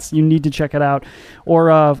so nuts. You need to check it out.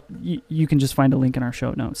 Or you can just find a link in our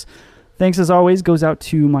show notes. Thanks, as always, goes out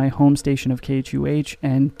to my home station of KHUH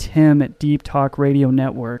and Tim at Deep Talk Radio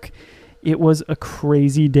Network. It was a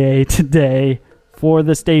crazy day today for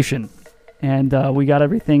the station. And we got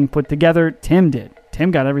everything put together. Tim did. Tim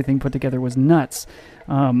got everything put together. It was nuts.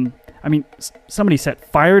 Somebody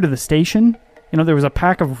set fire to the station. You know, there was a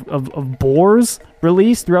pack of boars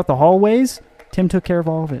released throughout the hallways. Tim took care of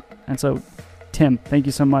all of it. And so, Tim, thank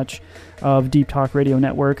you so much of Deep Talk Radio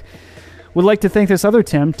Network. Would like to thank this other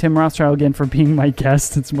Tim Rothschild, again, for being my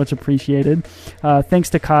guest. It's much appreciated. Thanks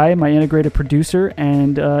to Kai, my integrated producer,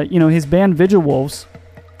 and, his band Vigil Wolves.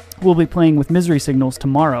 We'll be playing with Misery Signals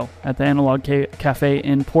tomorrow at the Analog Cafe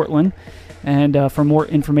in Portland. And for more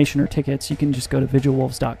information or tickets, you can just go to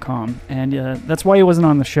vigilwolves.com. And that's why he wasn't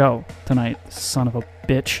on the show tonight, son of a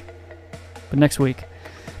bitch. But next week.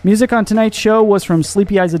 Music on tonight's show was from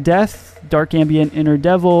Sleepy Eyes of Death, Dark Ambient Inner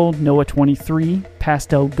Devil, Noah 23,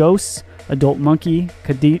 Pastel Ghosts, Adult Monkey,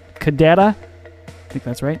 Cadetta, I think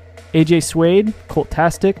that's right, AJ Suede,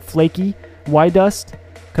 Cultastic, Flaky, Y-Dust,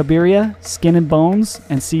 Kabiria, Skin and Bones,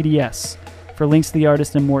 and CDS. For links to the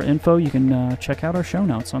artist and more info, you can check out our show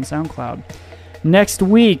notes on SoundCloud. Next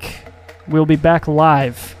week, we'll be back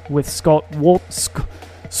live with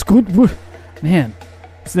Man,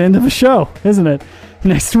 it's the end of the show, isn't it?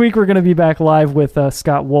 Next week, we're going to be back live with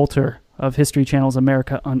Scott Wolter of History Channel's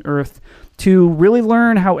America Unearthed to really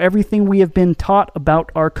learn how everything we have been taught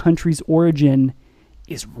about our country's origin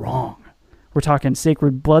is wrong. We're talking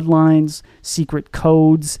sacred bloodlines, secret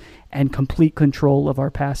codes, and complete control of our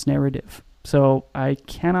past narrative. So I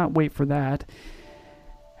cannot wait for that.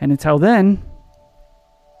 And until then,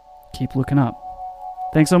 keep looking up.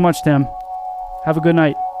 Thanks so much, Tim. Have a good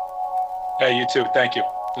night. Hey, you too. Thank you.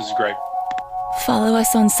 This is great. Follow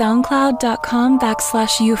us on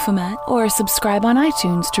soundcloud.com/Euphomet or subscribe on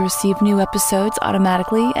iTunes to receive new episodes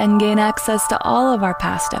automatically and gain access to all of our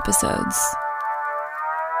past episodes.